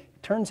in.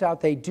 It turns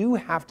out they do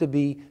have to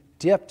be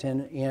dipped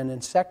in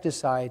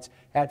insecticides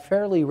at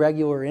fairly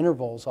regular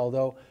intervals,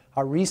 although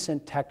a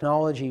recent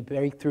technology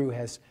breakthrough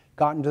has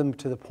gotten them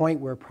to the point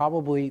where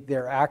probably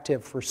they're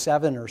active for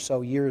 7 or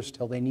so years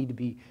till they need to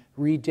be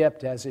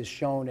re-dipped, as is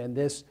shown in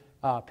this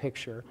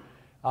picture.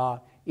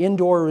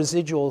 Indoor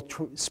residual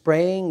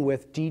spraying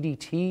with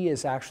DDT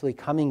is actually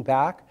coming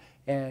back,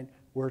 and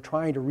we're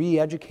trying to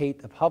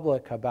re-educate the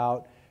public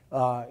about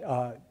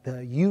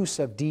the use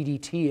of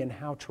DDT and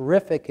how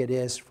terrific it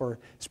is for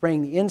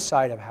spraying the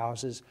inside of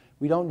houses.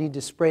 We don't need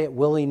to spray it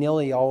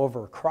willy-nilly all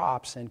over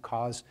crops and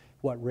cause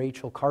what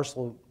Rachel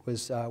Carswell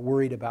was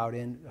worried about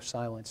in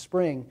Silent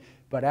Spring,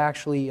 but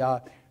actually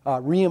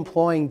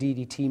re-employing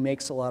DDT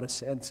makes a lot of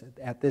sense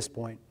at this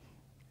point.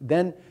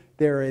 Then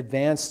there are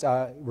advanced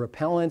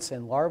repellents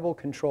and larval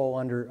control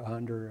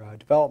under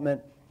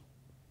development.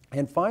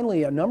 And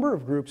finally, a number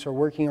of groups are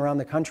working around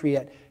the country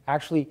at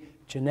actually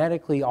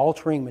genetically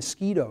altering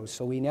mosquitoes.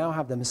 So we now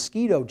have the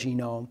mosquito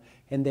genome,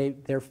 and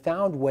they've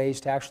found ways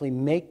to actually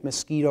make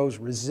mosquitoes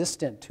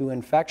resistant to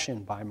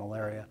infection by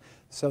malaria.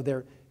 So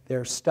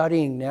they're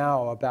studying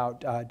now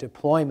about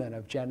deployment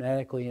of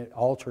genetically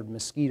altered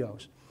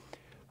mosquitoes.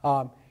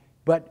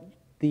 But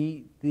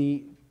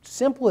the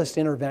simplest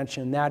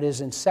intervention, that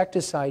is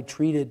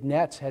insecticide-treated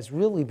nets, has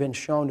really been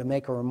shown to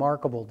make a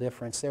remarkable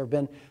difference. There have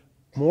been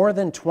more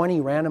than 20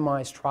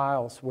 randomized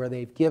trials where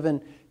they've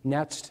given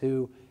nets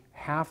to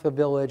half a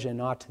village and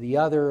not to the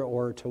other,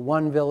 or to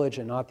one village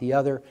and not the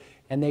other,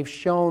 and they've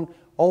shown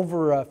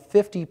over a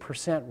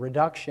 50%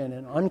 reduction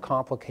in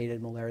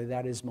uncomplicated malaria,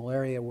 that is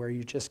malaria where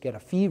you just get a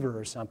fever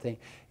or something,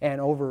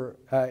 and over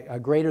a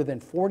greater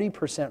than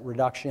 40%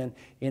 reduction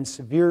in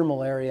severe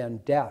malaria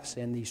and deaths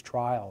in these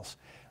trials.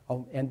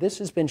 And this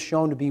has been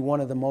shown to be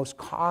one of the most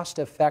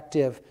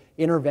cost-effective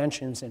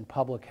interventions in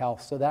public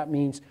health. So that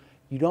means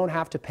you don't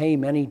have to pay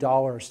many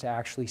dollars to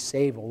actually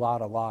save a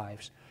lot of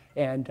lives.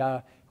 And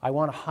I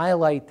want to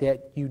highlight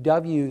that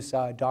UW's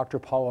Dr.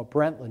 Paula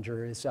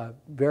Brentlinger is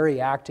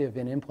very active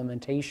in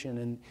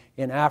implementation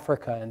in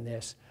Africa in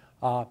this.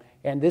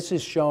 And this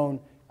has shown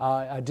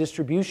a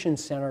distribution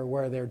center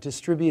where they're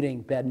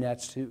distributing bed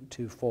nets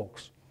to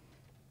folks.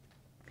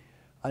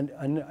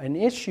 An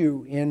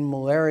issue in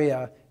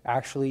malaria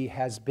actually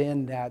has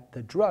been that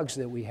the drugs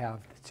that we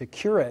have to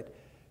cure it,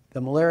 the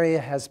malaria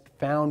has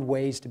found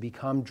ways to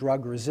become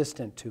drug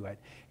resistant to it.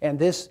 And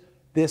this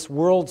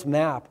world's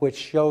map, which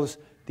shows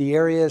the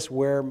areas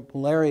where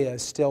malaria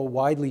is still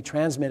widely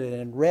transmitted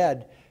in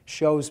red,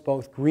 shows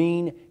both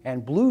green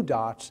and blue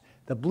dots.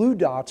 The blue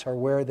dots are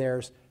where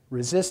there's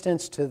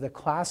resistance to the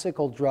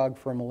classical drug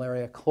for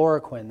malaria,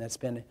 chloroquine, that's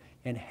been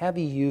in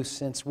heavy use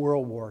since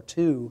World War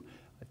II.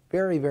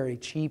 Very, very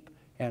cheap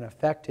and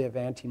effective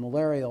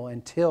anti-malarial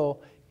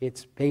until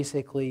it's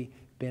basically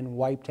been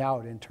wiped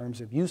out in terms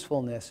of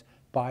usefulness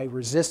by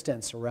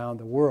resistance around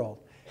the world.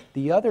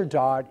 The other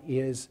dot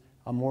is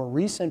a more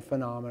recent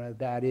phenomenon,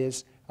 that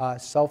is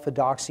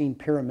sulfadoxine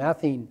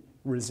pyrimethine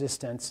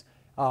resistance,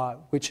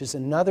 which is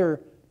another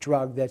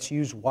drug that's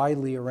used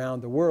widely around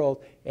the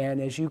world.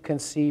 And as you can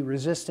see,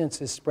 resistance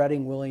is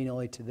spreading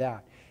willy-nilly to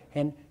that.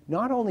 And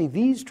not only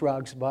these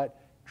drugs, but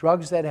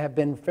drugs that have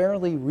been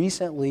fairly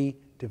recently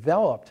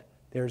developed.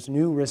 There's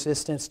new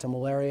resistance to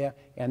malaria,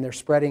 and they're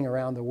spreading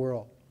around the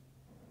world.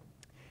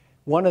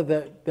 One of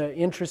the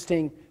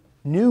interesting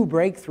new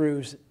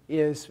breakthroughs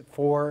is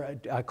for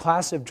a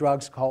class of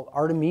drugs called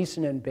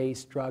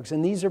artemisinin-based drugs,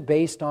 and these are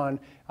based on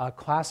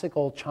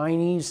classical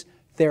Chinese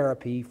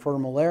therapy for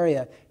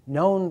malaria,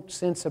 known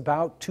since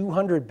about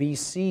 200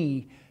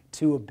 BC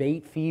to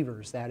abate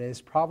fevers, that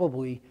is,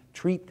 probably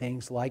treat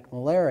things like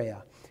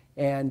malaria.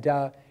 And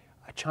a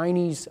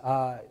Chinese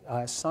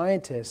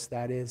scientist,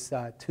 that is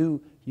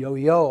Tu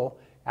Youyou,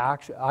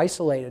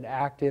 isolated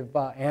active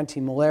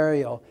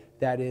anti-malarial,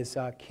 that is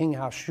King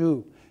Hao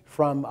Shu,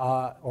 from,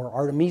 or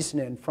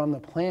artemisinin from the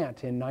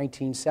plant in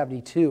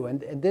 1972.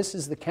 And this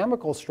is the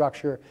chemical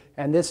structure,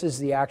 and this is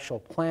the actual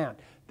plant.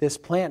 This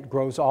plant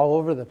grows all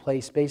over the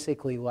place,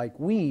 basically like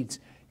weeds,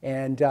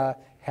 and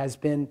has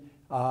been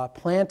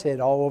planted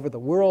all over the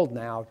world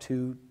now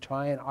to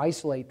try and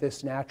isolate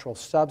this natural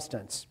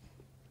substance.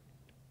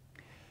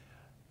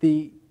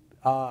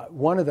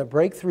 One of the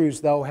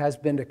breakthroughs, though, has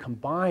been to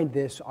combine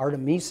this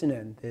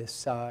artemisinin,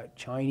 this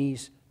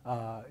Chinese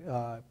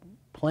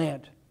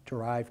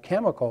plant-derived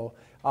chemical,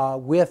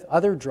 with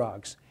other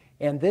drugs.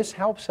 And this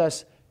helps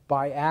us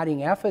by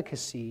adding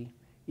efficacy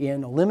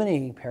in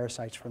eliminating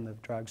parasites from the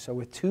drug. So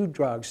with two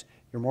drugs,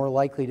 you're more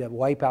likely to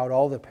wipe out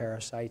all the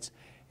parasites.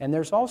 And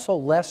there's also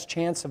less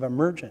chance of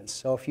emergence.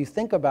 So if you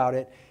think about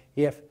it,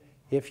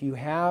 if you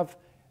have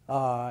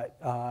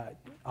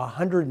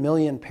 100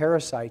 million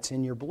parasites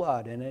in your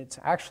blood, and it's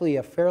actually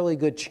a fairly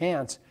good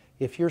chance,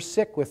 if you're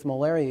sick with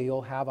malaria,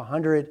 you'll have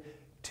 100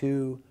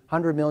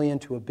 million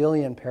to a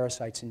billion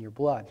parasites in your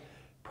blood.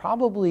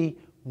 Probably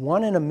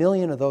 1 in a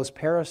million of those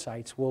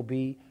parasites will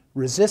be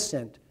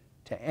resistant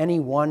to any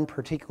one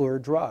particular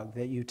drug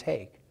that you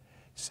take.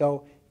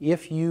 So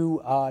if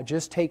you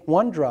just take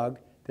one drug,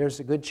 there's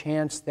a good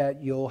chance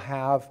that you'll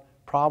have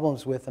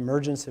problems with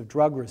emergence of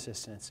drug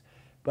resistance.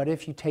 But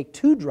if you take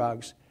two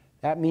drugs,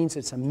 that means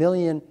it's 1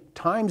 million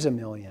times 1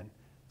 million.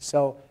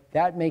 So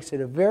that makes it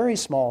a very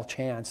small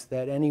chance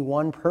that any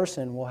one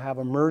person will have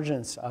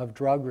emergence of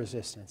drug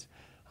resistance.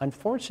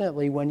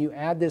 Unfortunately, when you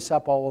add this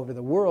up all over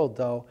the world,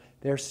 though,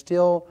 there's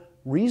still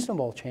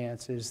reasonable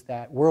chances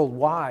that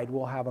worldwide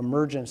we'll have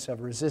emergence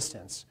of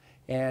resistance.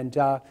 And,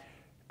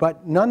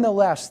 but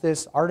nonetheless,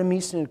 this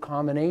artemisinin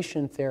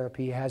combination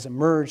therapy has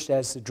emerged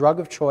as the drug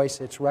of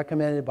choice. It's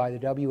recommended by the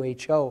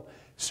WHO,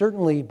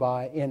 certainly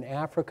in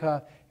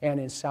Africa and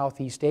in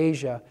Southeast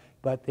Asia,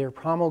 but they're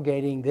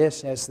promulgating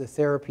this as the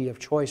therapy of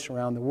choice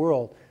around the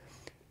world.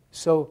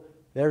 So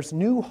there's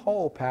new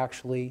hope,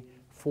 actually,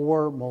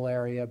 for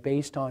malaria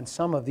based on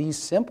some of these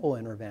simple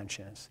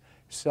interventions.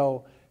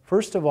 So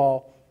first of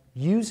all,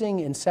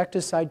 using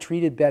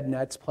insecticide-treated bed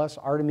nets plus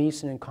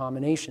artemisinin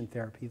combination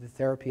therapy, the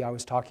therapy I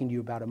was talking to you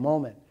about a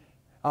moment,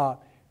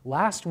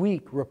 last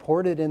week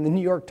reported in the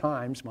New York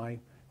Times,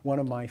 one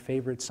of my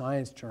favorite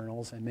science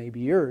journals, and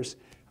maybe yours,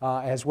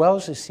 as well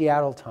as the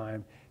Seattle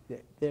Times,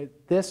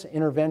 that this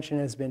intervention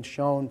has been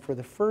shown for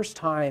the first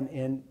time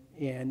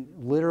in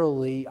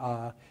literally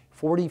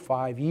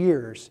 45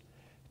 years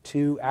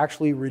to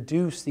actually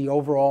reduce the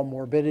overall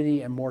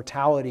morbidity and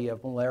mortality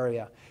of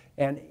malaria.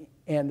 And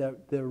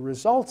the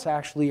results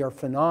actually are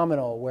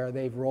phenomenal where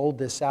they've rolled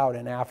this out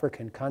in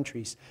African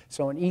countries.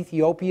 So in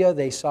Ethiopia,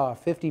 they saw a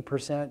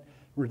 50%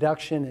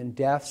 reduction in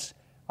deaths.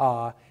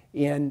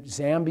 In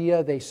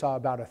Zambia, they saw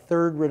about a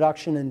third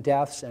reduction in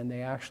deaths, and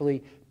they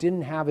actually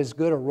didn't have as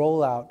good a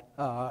rollout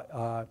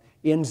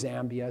in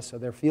Zambia, so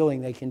they're feeling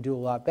they can do a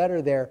lot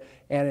better there.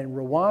 And in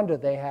Rwanda,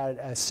 they had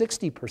a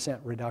 60%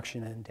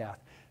 reduction in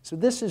death. So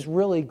this is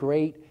really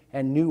great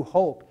and new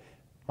hope.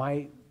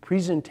 My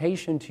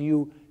presentation to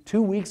you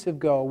 2 weeks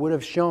ago would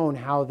have shown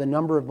how the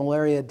number of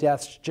malaria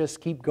deaths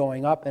just keep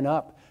going up and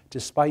up,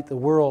 despite the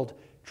world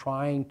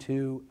trying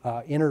to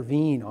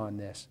intervene on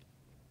this.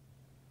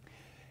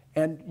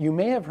 And you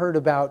may have heard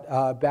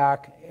about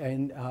back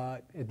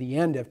at the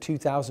end of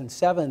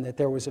 2007 that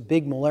there was a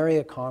big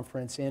malaria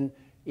conference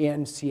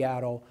in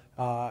Seattle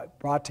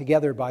brought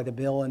together by the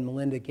Bill and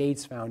Melinda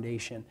Gates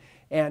Foundation.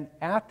 And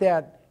at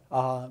that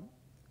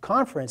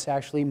conference,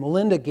 actually,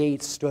 Melinda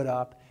Gates stood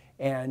up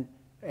and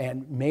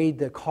made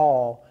the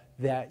call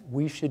that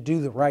we should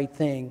do the right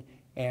thing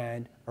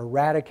and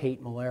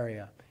eradicate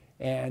malaria.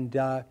 And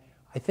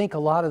I think a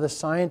lot of the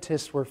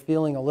scientists were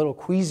feeling a little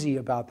queasy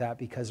about that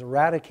because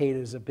eradicate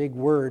is a big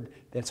word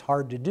that's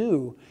hard to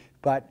do.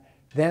 But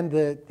then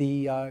the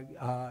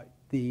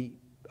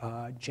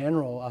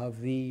general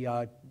of the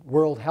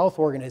World Health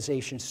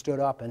Organization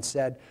stood up and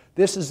said,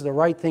 this is the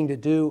right thing to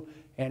do,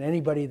 and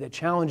anybody that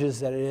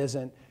challenges that it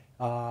isn't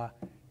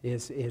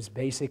is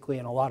basically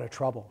in a lot of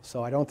trouble.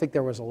 So I don't think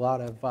there was a lot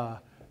of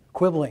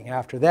quibbling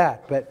after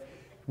that. But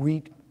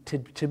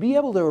to be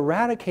able to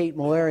eradicate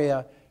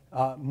malaria,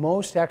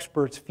 most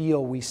experts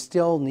feel we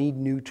still need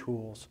new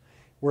tools.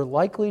 We're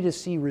likely to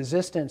see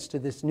resistance to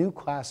this new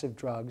class of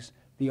drugs,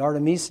 the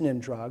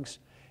artemisinin drugs,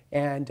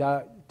 and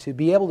to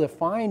be able to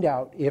find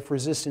out if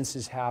resistance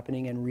is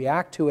happening and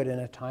react to it in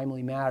a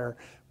timely manner,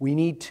 we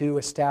need to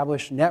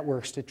establish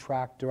networks to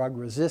track drug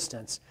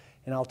resistance.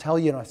 And I'll tell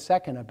you in a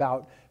second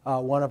about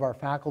one of our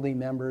faculty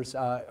members'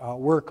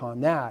 work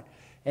on that.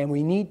 And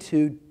we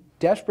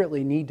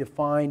desperately need to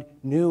find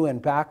new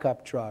and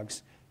backup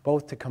drugs,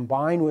 both to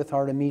combine with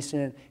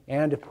artemisinin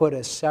and to put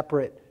as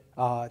separate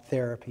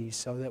therapies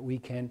so that we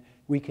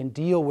can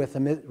deal with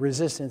the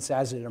resistance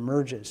as it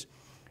emerges.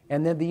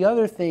 And then the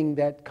other thing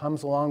that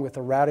comes along with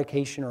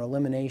eradication or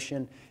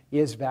elimination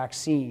is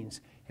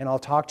vaccines. And I'll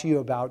talk to you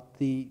about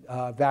the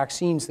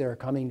vaccines that are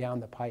coming down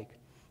the pike.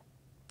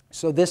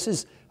 So this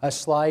is a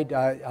slide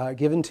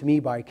given to me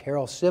by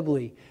Carol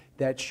Sibley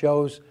that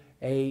shows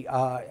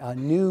a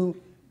new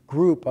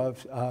group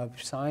of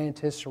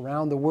scientists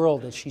around the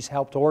world that she's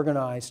helped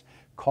organize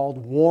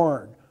called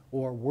WARN,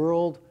 or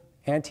World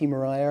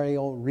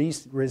Antimalarial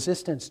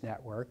Resistance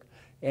Network.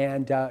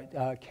 And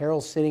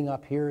Carol's sitting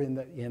up here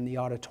in the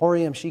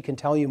auditorium. She can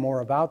tell you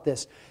more about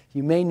this.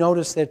 You may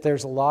notice that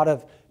there's a lot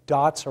of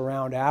dots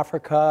around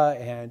Africa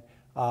and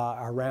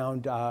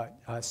around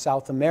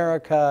South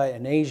America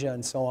and Asia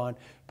and so on.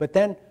 But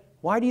then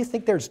why do you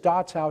think there's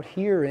dots out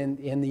here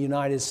in the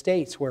United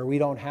States where we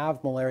don't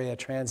have malaria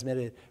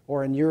transmitted,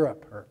 or in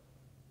Europe?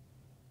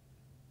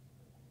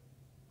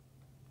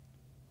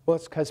 Well,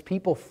 it's because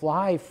people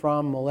fly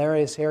from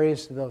malarious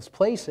areas to those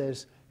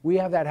places. We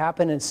have that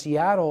happen in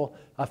Seattle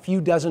a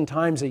few dozen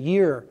times a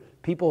year.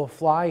 People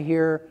fly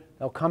here,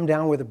 they'll come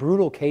down with a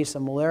brutal case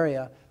of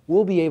malaria.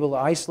 We'll be able to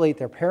isolate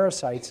their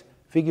parasites,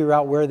 figure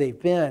out where they've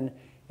been,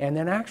 and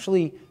then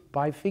actually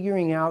by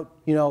figuring out,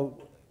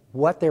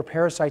 what their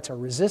parasites are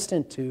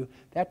resistant to,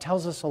 that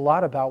tells us a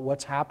lot about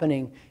what's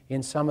happening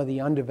in some of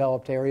the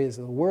undeveloped areas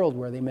of the world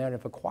where they might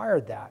have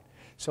acquired that.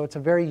 So it's a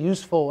very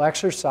useful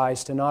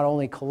exercise to not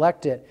only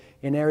collect it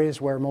in areas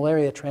where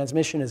malaria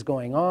transmission is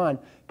going on,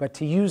 but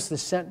to use the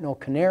sentinel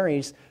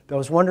canaries,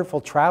 those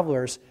wonderful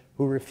travelers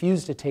who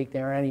refuse to take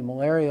their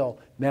anti-malarial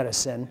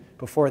medicine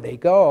before they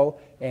go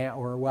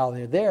or while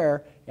they're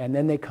there, and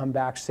then they come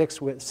back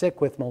sick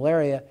with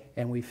malaria,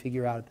 and we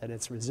figure out that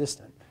it's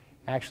resistant.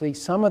 Actually,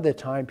 some of the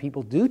time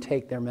people do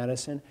take their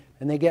medicine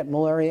and they get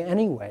malaria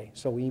anyway,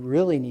 so we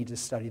really need to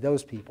study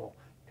those people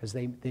because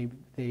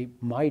they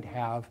might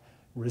have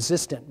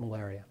resistant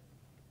malaria.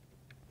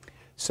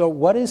 So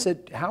what is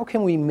it, how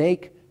can we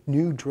make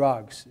new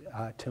drugs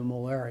to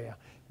malaria?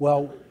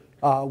 Well,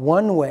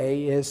 one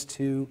way is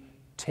to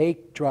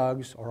take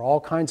drugs or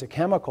all kinds of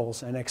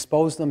chemicals and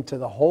expose them to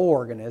the whole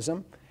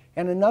organism.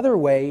 And another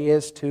way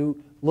is to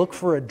look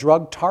for a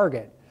drug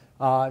target.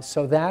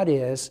 So that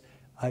is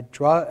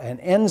an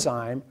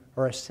enzyme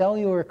or a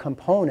cellular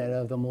component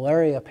of the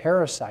malaria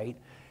parasite,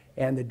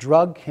 and the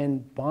drug can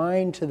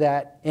bind to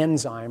that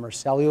enzyme or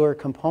cellular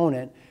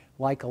component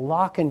like a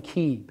lock and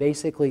key,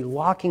 basically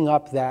locking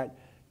up that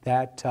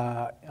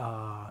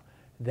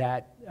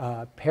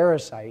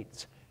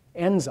parasite's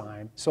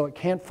enzyme so it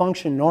can't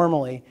function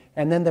normally,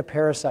 and then the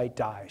parasite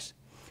dies.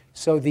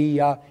 So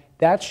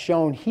that's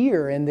shown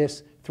here in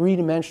this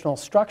three-dimensional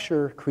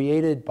structure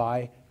created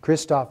by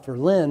Christoph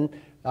Verlin,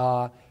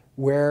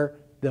 where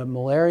the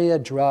malaria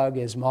drug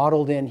is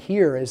modeled in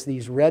here as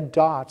these red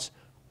dots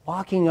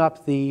locking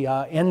up the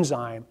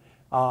enzyme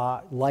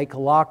like a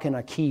lock and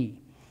a key.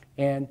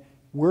 And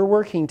we're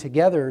working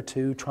together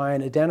to try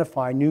and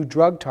identify new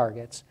drug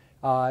targets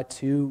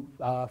to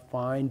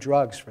find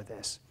drugs for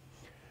this.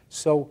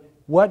 So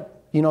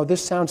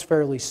this sounds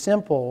fairly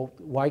simple.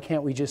 Why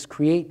can't we just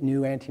create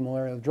new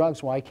anti-malarial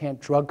drugs? Why can't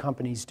drug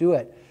companies do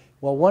it?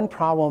 Well, one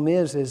problem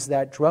is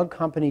that drug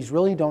companies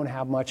really don't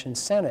have much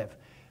incentive.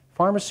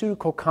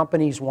 Pharmaceutical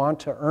companies want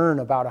to earn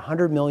about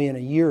 $100 million a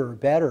year or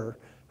better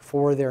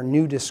for their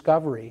new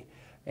discovery.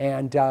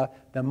 And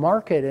the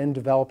market in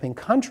developing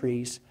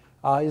countries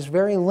is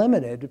very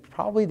limited.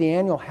 Probably the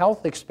annual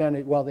health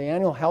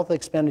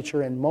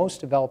expenditure in most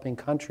developing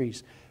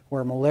countries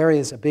where malaria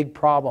is a big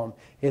problem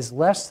is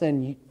less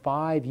than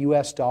 $5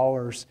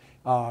 US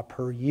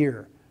per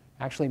year.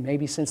 Actually,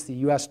 maybe since the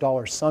US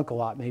dollar sunk a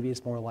lot, maybe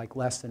it's more like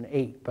less than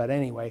 8. But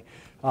anyway,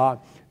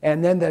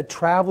 and then the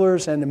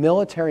travelers and the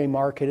military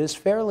market is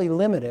fairly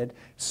limited.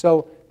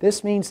 So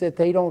this means that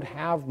they don't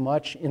have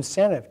much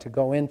incentive to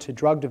go into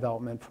drug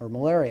development for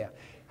malaria.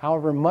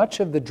 However,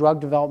 much of the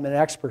drug development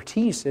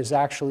expertise is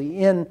actually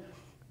in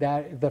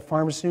the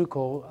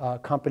pharmaceutical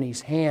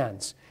companies'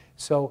 hands.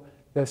 So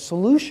the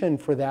solution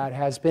for that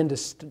has been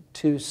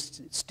to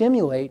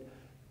stimulate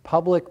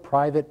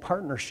public-private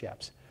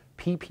partnerships,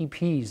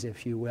 PPPs,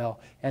 if you will.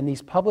 And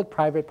these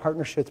public-private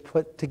partnerships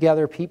put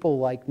together people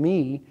like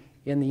me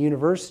in the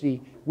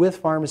university with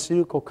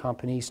pharmaceutical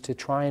companies to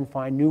try and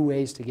find new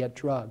ways to get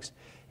drugs.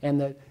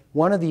 And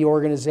one of the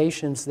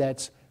organizations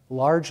that's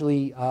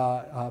largely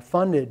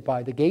funded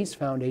by the Gates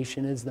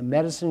Foundation is the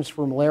Medicines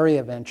for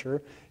Malaria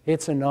Venture.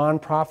 It's a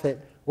nonprofit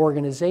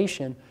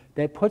organization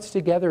that puts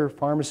together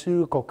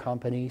pharmaceutical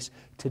companies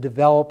to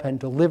develop and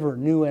deliver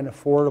new and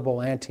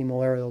affordable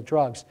anti-malarial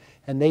drugs.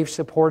 And they've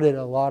supported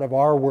a lot of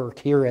our work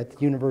here at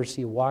the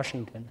University of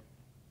Washington.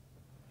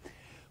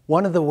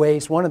 One of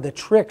the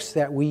tricks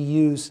that we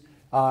use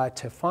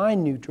to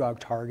find new drug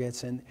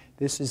targets, and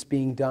this is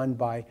being done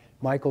by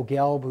Michael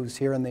Gelb, who's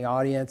here in the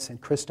audience,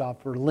 and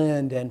Christoph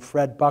Verlin, and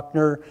Fred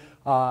Buckner,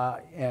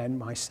 and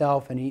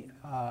myself, and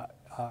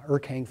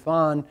Erkang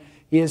Fan,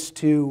 is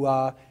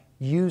to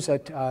use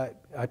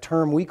a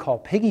term we call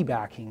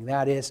piggybacking.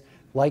 That is,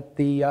 like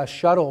the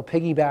shuttle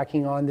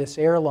piggybacking on this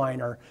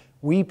airliner,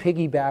 we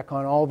piggyback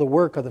on all the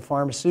work of the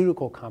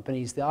pharmaceutical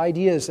companies. The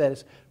idea is that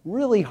it's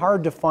really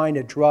hard to find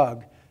a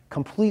drug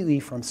completely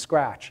from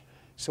scratch.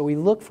 So we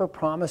look for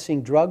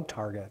promising drug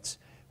targets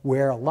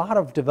where a lot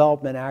of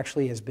development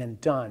actually has been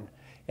done.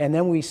 And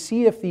then we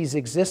see if these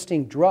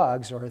existing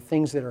drugs or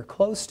things that are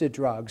close to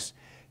drugs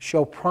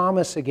show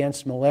promise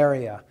against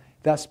malaria,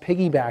 thus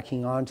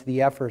piggybacking onto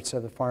the efforts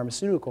of the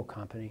pharmaceutical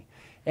company.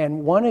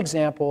 And one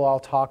example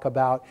I'll talk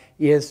about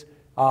is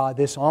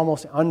this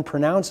almost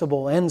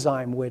unpronounceable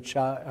enzyme which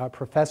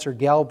Professor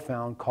Gelb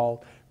found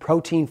called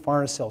protein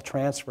farnesyl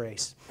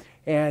transferase.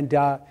 And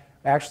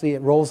actually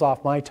it rolls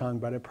off my tongue,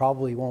 but it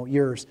probably won't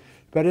yours.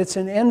 But it's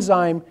an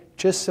enzyme,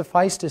 just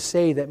suffice to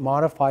say, that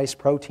modifies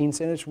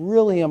proteins, and it's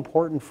really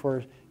important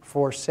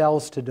for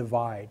cells to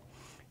divide.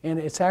 And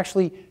it's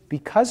actually,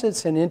 because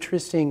it's an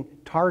interesting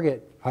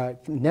target,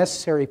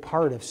 necessary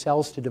part of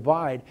cells to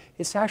divide,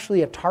 it's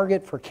actually a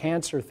target for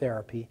cancer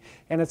therapy.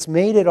 And it's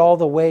made it all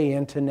the way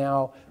into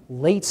now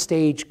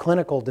late-stage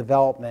clinical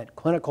development,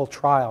 clinical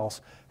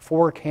trials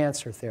for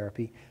cancer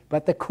therapy.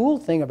 But the cool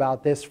thing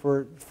about this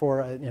for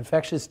an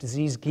infectious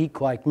disease geek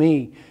like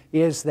me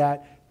is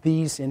that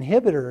these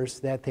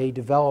inhibitors that they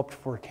developed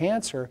for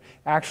cancer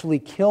actually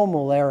kill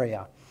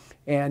malaria.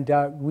 And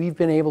we've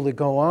been able to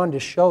go on to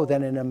show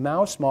that in a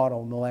mouse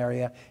model of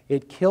malaria,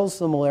 it kills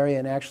the malaria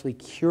and actually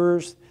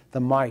cures the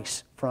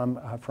mice from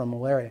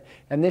malaria.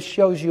 And this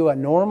shows you a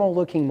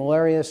normal-looking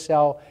malaria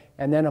cell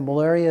and then a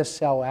malaria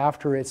cell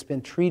after it's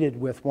been treated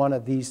with one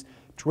of these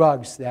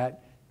drugs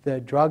that the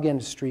drug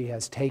industry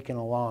has taken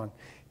along.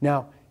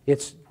 Now,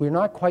 we're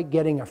not quite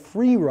getting a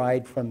free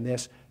ride from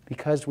this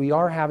because we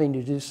are having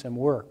to do some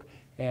work.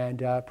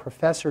 And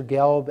Professor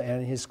Gelb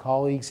and his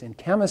colleagues in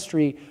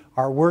chemistry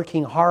are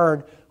working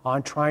hard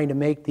on trying to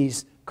make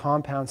these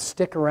compounds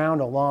stick around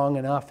long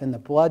enough in the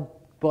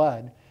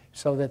blood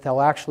so that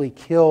they'll actually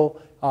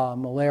kill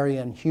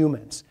malaria in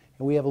humans.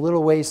 and we have a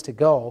little ways to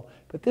go.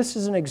 But this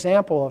is an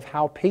example of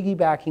how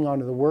piggybacking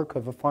onto the work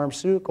of a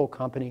pharmaceutical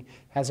company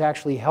has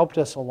actually helped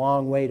us a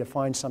long way to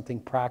find something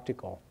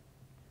practical.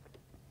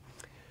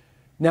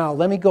 Now,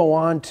 let me go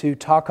on to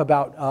talk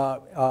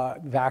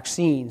about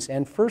vaccines.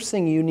 And first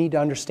thing you need to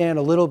understand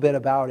a little bit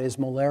about is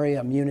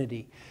malaria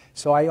immunity.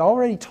 So I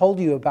already told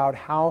you about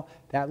how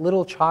that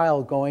little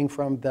child going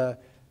from the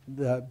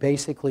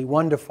basically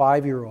 1 to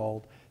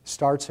 5-year-old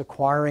starts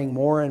acquiring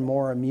more and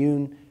more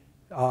immune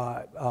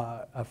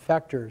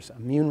effectors,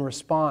 immune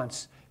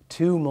response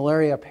to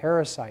malaria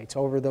parasites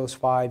over those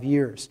 5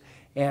 years.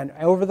 And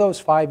over those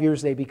 5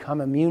 years, they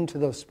become immune to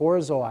those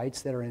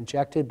sporozoites that are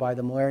injected by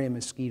the malaria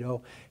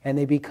mosquito, and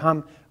they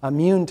become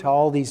immune to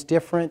all these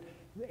different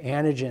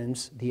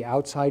antigens, the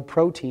outside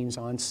proteins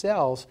on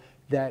cells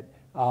that,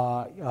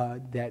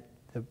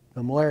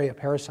 the malaria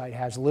parasite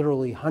has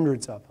literally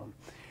hundreds of them.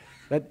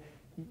 But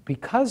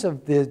because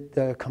of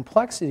the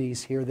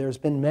complexities here, there's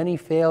been many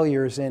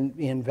failures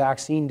in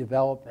vaccine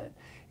development.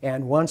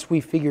 And once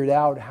we figured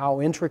out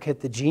how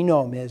intricate the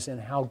genome is and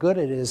how good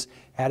it is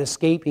at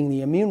escaping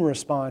the immune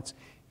response,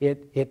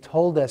 it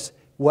told us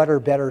what are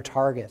better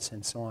targets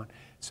and so on.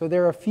 So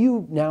there are a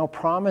few now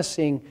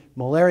promising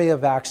malaria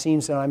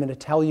vaccines that I'm going to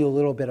tell you a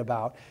little bit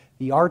about.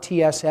 The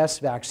RTSS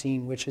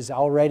vaccine, which is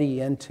already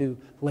into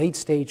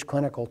late-stage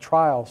clinical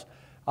trials,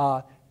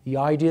 the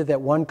idea that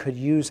one could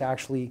use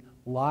actually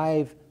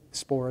live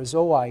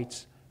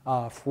sporozoites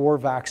for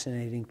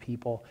vaccinating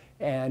people,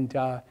 and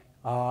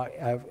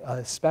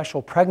a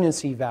special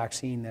pregnancy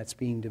vaccine that's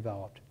being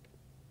developed.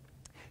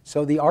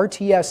 So the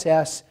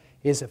RTSS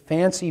is a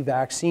fancy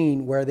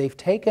vaccine where they've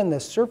taken the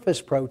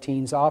surface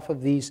proteins off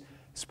of these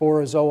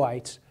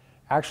sporozoites.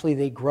 Actually,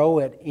 they grow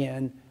it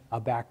in a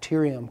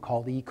bacterium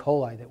called E.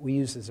 coli that we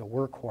use as a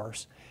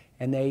workhorse.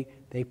 And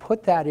they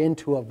put that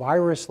into a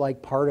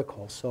virus-like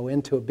particle, so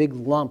into a big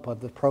lump of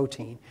the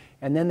protein.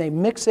 And then they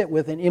mix it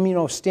with an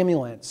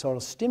immunostimulant, so it'll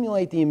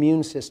stimulate the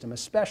immune system, a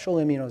special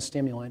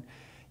immunostimulant.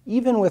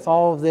 Even with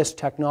all of this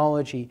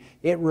technology,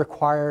 it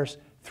requires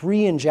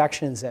 3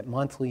 injections at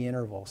monthly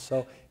intervals.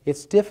 So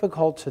it's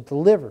difficult to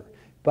deliver.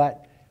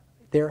 But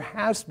there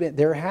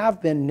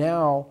have been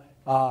now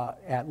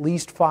at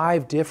least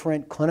 5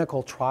 different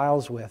clinical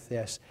trials with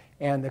this.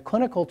 And the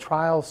clinical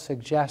trials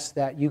suggest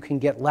that you can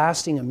get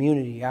lasting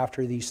immunity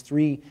after these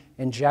 3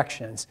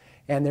 injections.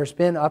 And there's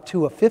been up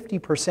to a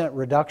 50%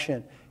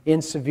 reduction in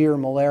severe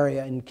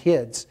malaria in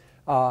kids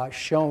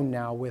shown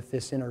now with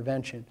this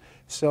intervention.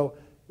 So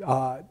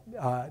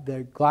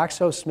the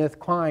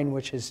GlaxoSmithKline,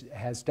 which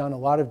has done a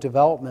lot of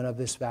development of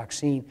this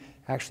vaccine,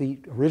 actually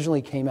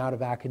originally came out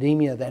of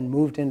academia, then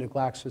moved into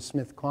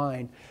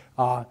GlaxoSmithKline,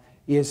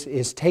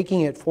 is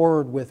taking it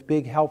forward with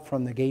big help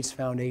from the Gates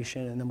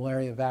Foundation and the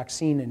Malaria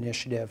Vaccine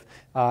Initiative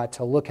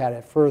to look at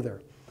it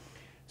further.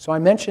 So I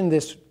mentioned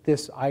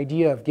this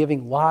idea of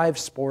giving live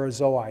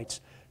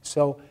sporozoites.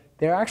 So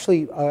there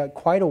actually,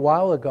 quite a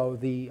while ago,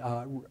 the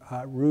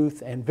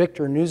Ruth and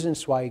Victor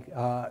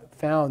Nuzenzweig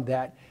found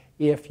that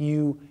if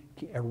you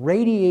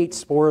irradiate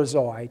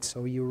sporozoites,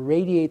 so you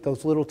irradiate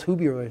those little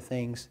tubular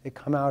things that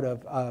come out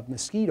of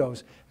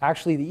mosquitoes,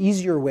 actually the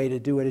easier way to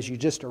do it is you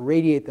just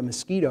irradiate the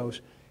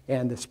mosquitoes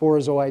and the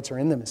sporozoites are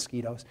in the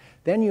mosquitoes.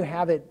 Then you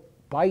have it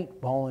bite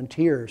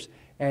volunteers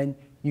and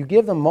you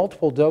give them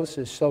multiple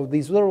doses. So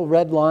these little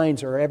red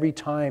lines are every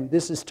time,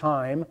 this is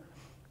time,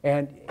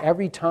 and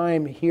every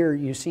time here,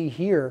 you see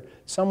here,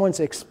 someone's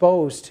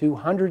exposed to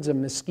hundreds of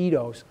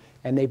mosquitoes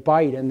and they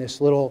bite in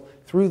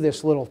through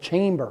this little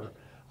chamber.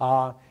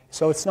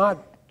 So it's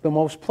not the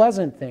most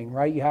pleasant thing,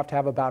 right? You have to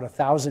have about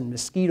 1,000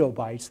 mosquito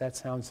bites. That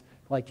sounds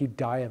like you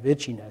die of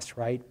itchiness,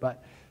 right?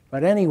 But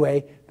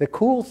anyway, the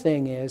cool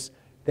thing is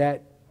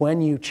that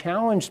when you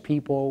challenge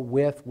people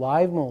with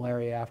live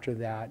malaria after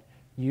that,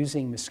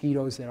 using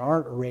mosquitoes that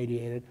aren't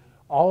irradiated,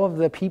 all of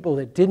the people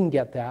that didn't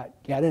get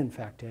that get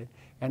infected,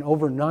 and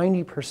over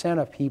 90%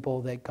 of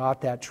people that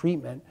got that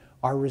treatment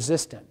are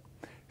resistant.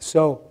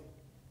 So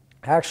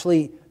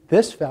actually,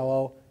 this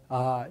fellow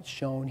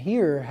shown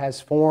here has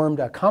formed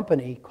a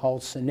company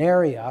called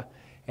Scenaria,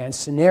 and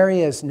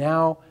Scenaria is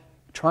now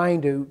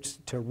trying to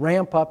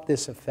ramp up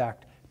this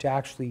effect to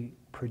actually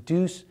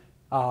produce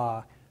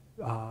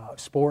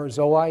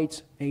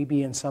sporozoites,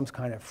 maybe in some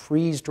kind of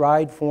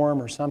freeze-dried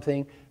form or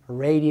something,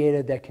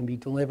 irradiated, that can be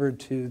delivered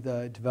to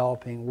the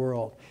developing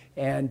world.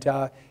 And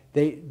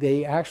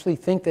they actually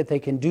think that they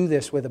can do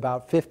this with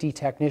about 50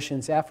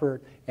 technicians'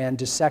 effort and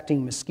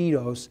dissecting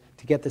mosquitoes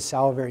to get the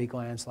salivary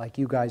glands like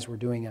you guys were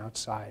doing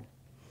outside.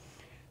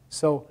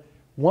 So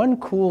one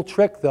cool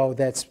trick, though,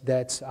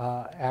 that's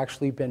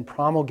actually been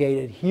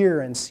promulgated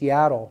here in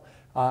Seattle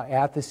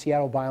at the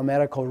Seattle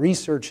Biomedical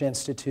Research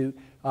Institute,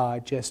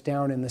 just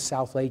down in the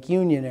South Lake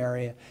Union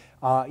area,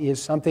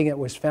 is something that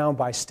was found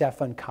by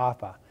Stefan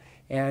Kappa.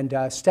 And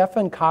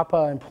Stefan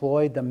Kappa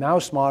employed the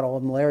mouse model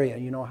of malaria.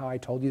 You know how I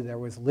told you there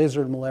was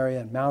lizard malaria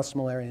and mouse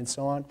malaria and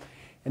so on?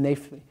 And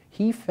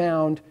he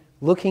found,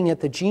 looking at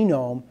the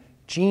genome,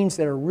 genes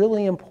that are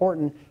really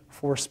important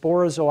for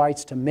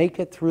sporozoites to make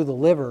it through the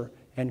liver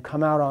and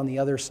come out on the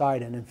other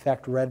side and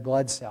infect red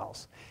blood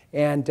cells.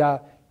 And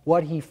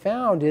what he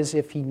found is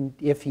if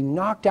he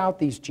knocked out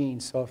these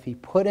genes, so if he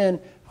put in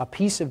a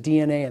piece of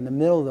DNA in the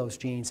middle of those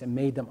genes and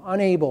made them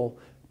unable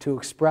to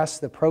express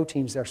the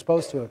proteins they're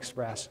supposed to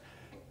express,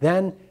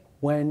 then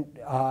when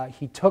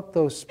he took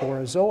those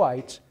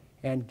sporozoites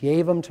and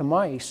gave them to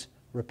mice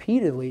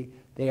repeatedly,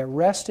 they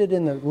arrested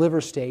in the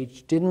liver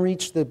stage, didn't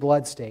reach the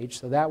blood stage,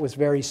 so that was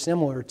very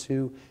similar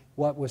to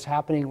what was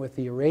happening with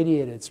the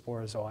irradiated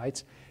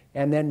sporozoites.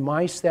 And then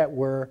mice that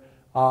were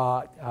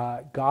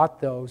got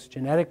those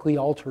genetically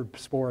altered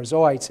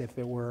sporozoites, if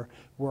it were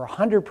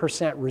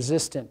 100%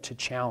 resistant to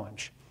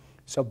challenge.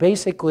 So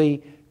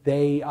basically,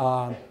 they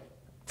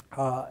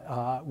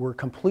were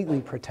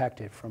completely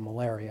protected from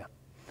malaria.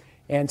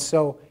 And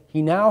so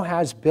he now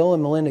has Bill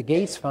and Melinda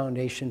Gates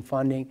Foundation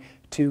funding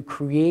to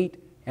create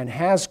and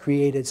has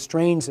created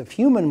strains of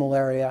human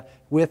malaria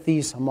with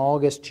these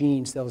homologous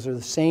genes. Those are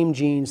the same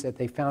genes that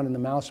they found in the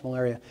mouse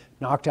malaria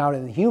knocked out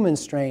in the human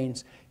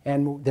strains,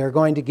 and they're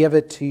going to give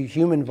it to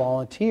human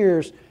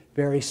volunteers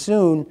very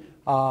soon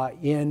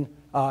in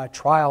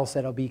trials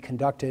that will be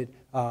conducted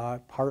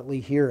partly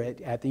here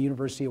at the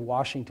University of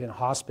Washington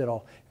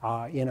Hospital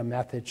in a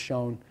method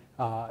shown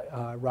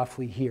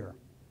roughly here.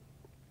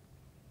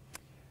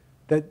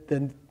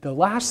 The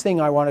last thing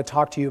I want to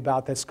talk to you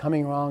about that's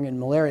coming along in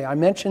malaria, I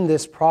mentioned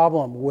this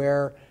problem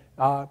where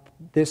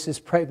this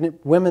is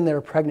women that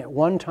are pregnant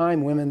one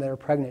time, women that are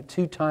pregnant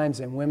 2 times,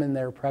 and women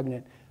that are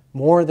pregnant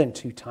more than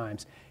 2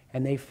 times.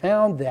 And they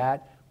found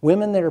that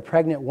women that are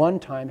pregnant one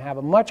time have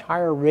a much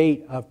higher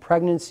rate of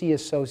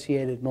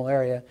pregnancy-associated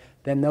malaria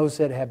than those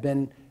that have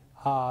been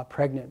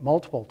pregnant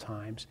multiple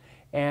times.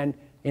 And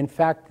in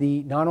fact,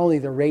 not only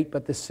the rate,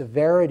 but the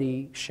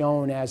severity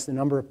shown as the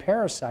number of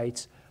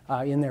parasites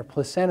in their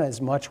placenta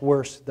is much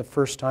worse the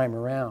first time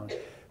around.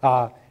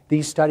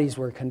 These studies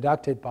were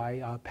conducted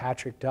by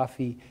Patrick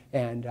Duffy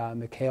and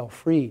Mikhail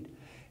Fried.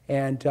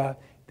 And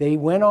they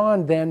went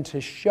on then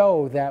to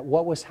show that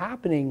what was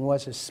happening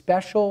was a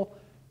special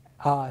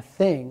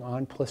thing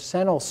on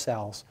placental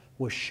cells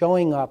was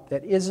showing up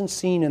that isn't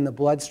seen in the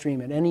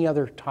bloodstream at any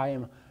other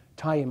time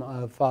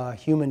of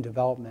human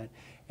development.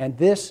 And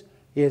this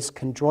is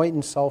chondroitin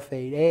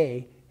sulfate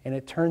A, and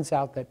it turns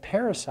out that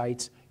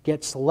parasites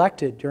get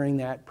selected during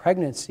that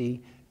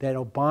pregnancy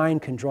that'll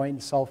bind chondroitin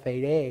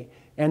sulfate A,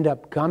 end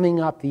up gumming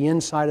up the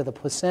inside of the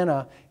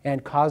placenta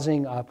and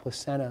causing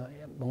placenta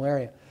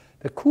malaria.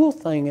 The cool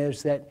thing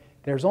is that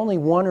there's only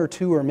 1 or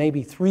 2 or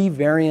maybe 3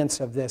 variants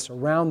of this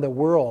around the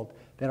world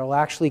that will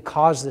actually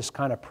cause this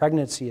kind of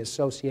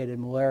pregnancy-associated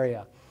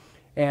malaria.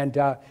 And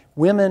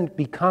women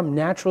become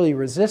naturally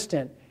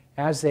resistant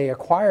as they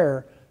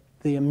acquire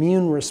the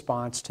immune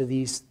response to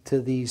these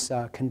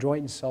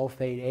chondroitin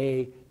sulfate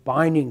A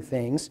binding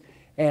things.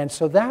 And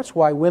so that's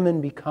why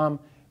women become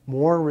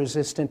more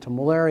resistant to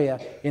malaria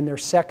in their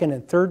 2nd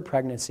and 3rd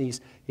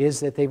pregnancies, is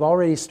that they've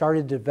already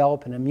started to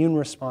develop an immune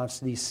response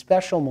to these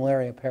special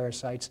malaria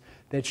parasites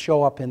that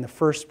show up in the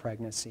 1st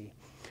pregnancy.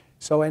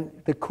 So, and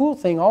the cool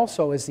thing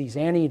also is these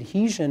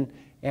anti-adhesion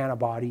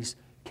antibodies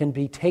can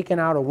be taken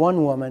out of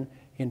one woman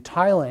in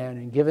Thailand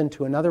and given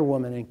to another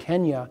woman in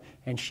Kenya,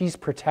 and she's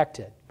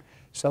protected.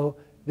 So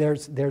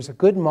there's a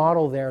good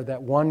model there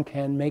that one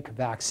can make a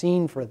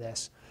vaccine for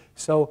this.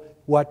 So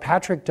what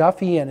Patrick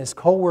Duffy and his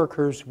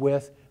co-workers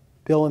with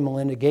Bill and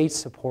Melinda Gates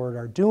support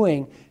are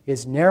doing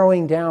is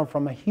narrowing down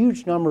from a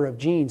huge number of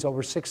genes,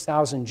 over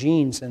 6,000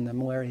 genes in the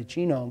malaria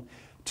genome,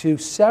 to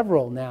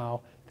several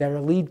now that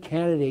are lead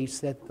candidates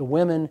that the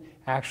women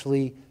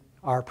actually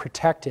are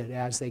protected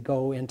as they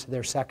go into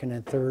their 2nd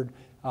and 3rd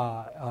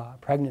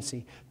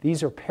pregnancy.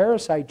 These are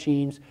parasite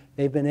genes.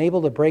 They've been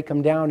able to break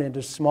them down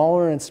into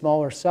smaller and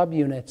smaller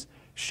subunits,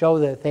 show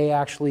that they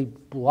actually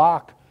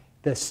block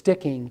the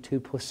sticking to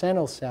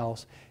placental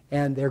cells,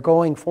 and they're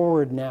going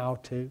forward now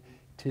to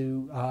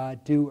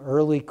do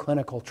early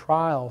clinical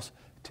trials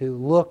to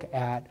look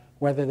at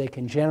whether they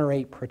can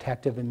generate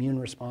protective immune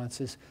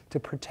responses to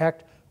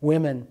protect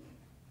women.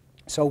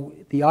 So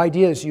the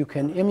idea is you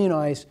can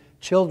immunize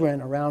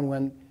children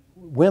around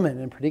women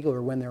in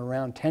particular, when they're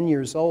around 10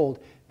 years old.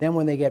 Then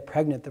when they get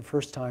pregnant the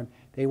first time,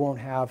 they won't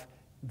have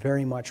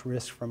very much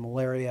risk from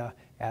malaria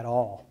at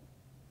all.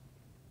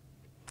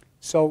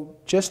 So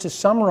just to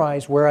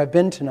summarize where I've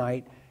been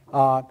tonight,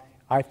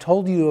 I've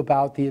told you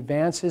about the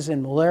advances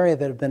in malaria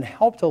that have been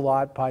helped a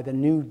lot by the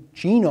new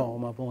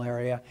genome of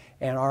malaria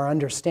and our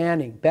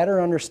understanding, better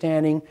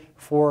understanding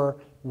for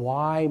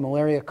why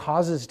malaria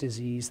causes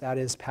disease, that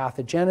is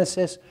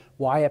pathogenesis,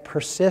 why it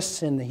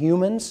persists in the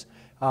humans,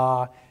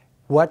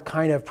 what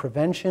kind of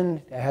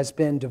prevention has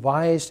been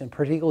devised, and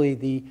particularly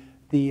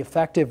the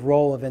effective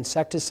role of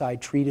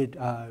insecticide-treated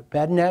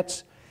bed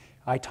nets.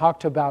 I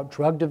talked about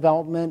drug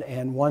development,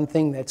 and one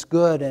thing that's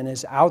good and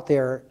is out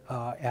there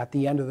at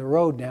the end of the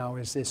road now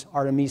is this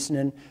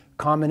artemisinin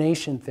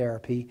combination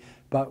therapy.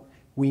 But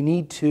we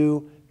need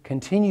to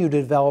continue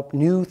to develop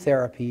new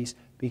therapies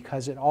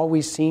because it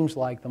always seems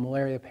like the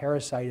malaria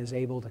parasite is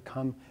able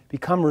to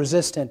become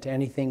resistant to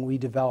anything we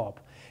develop.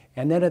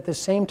 And then at the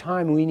same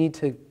time, we need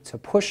to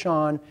push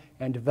on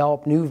and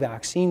develop new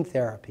vaccine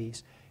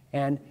therapies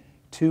and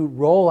to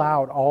roll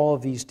out all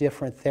of these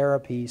different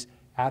therapies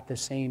at the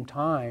same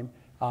time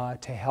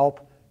to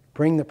help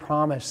bring the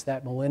promise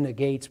that Melinda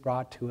Gates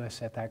brought to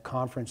us at that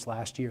conference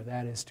last year,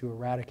 that is to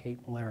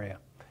eradicate malaria.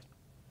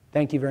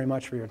 Thank you very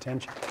much for your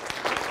attention.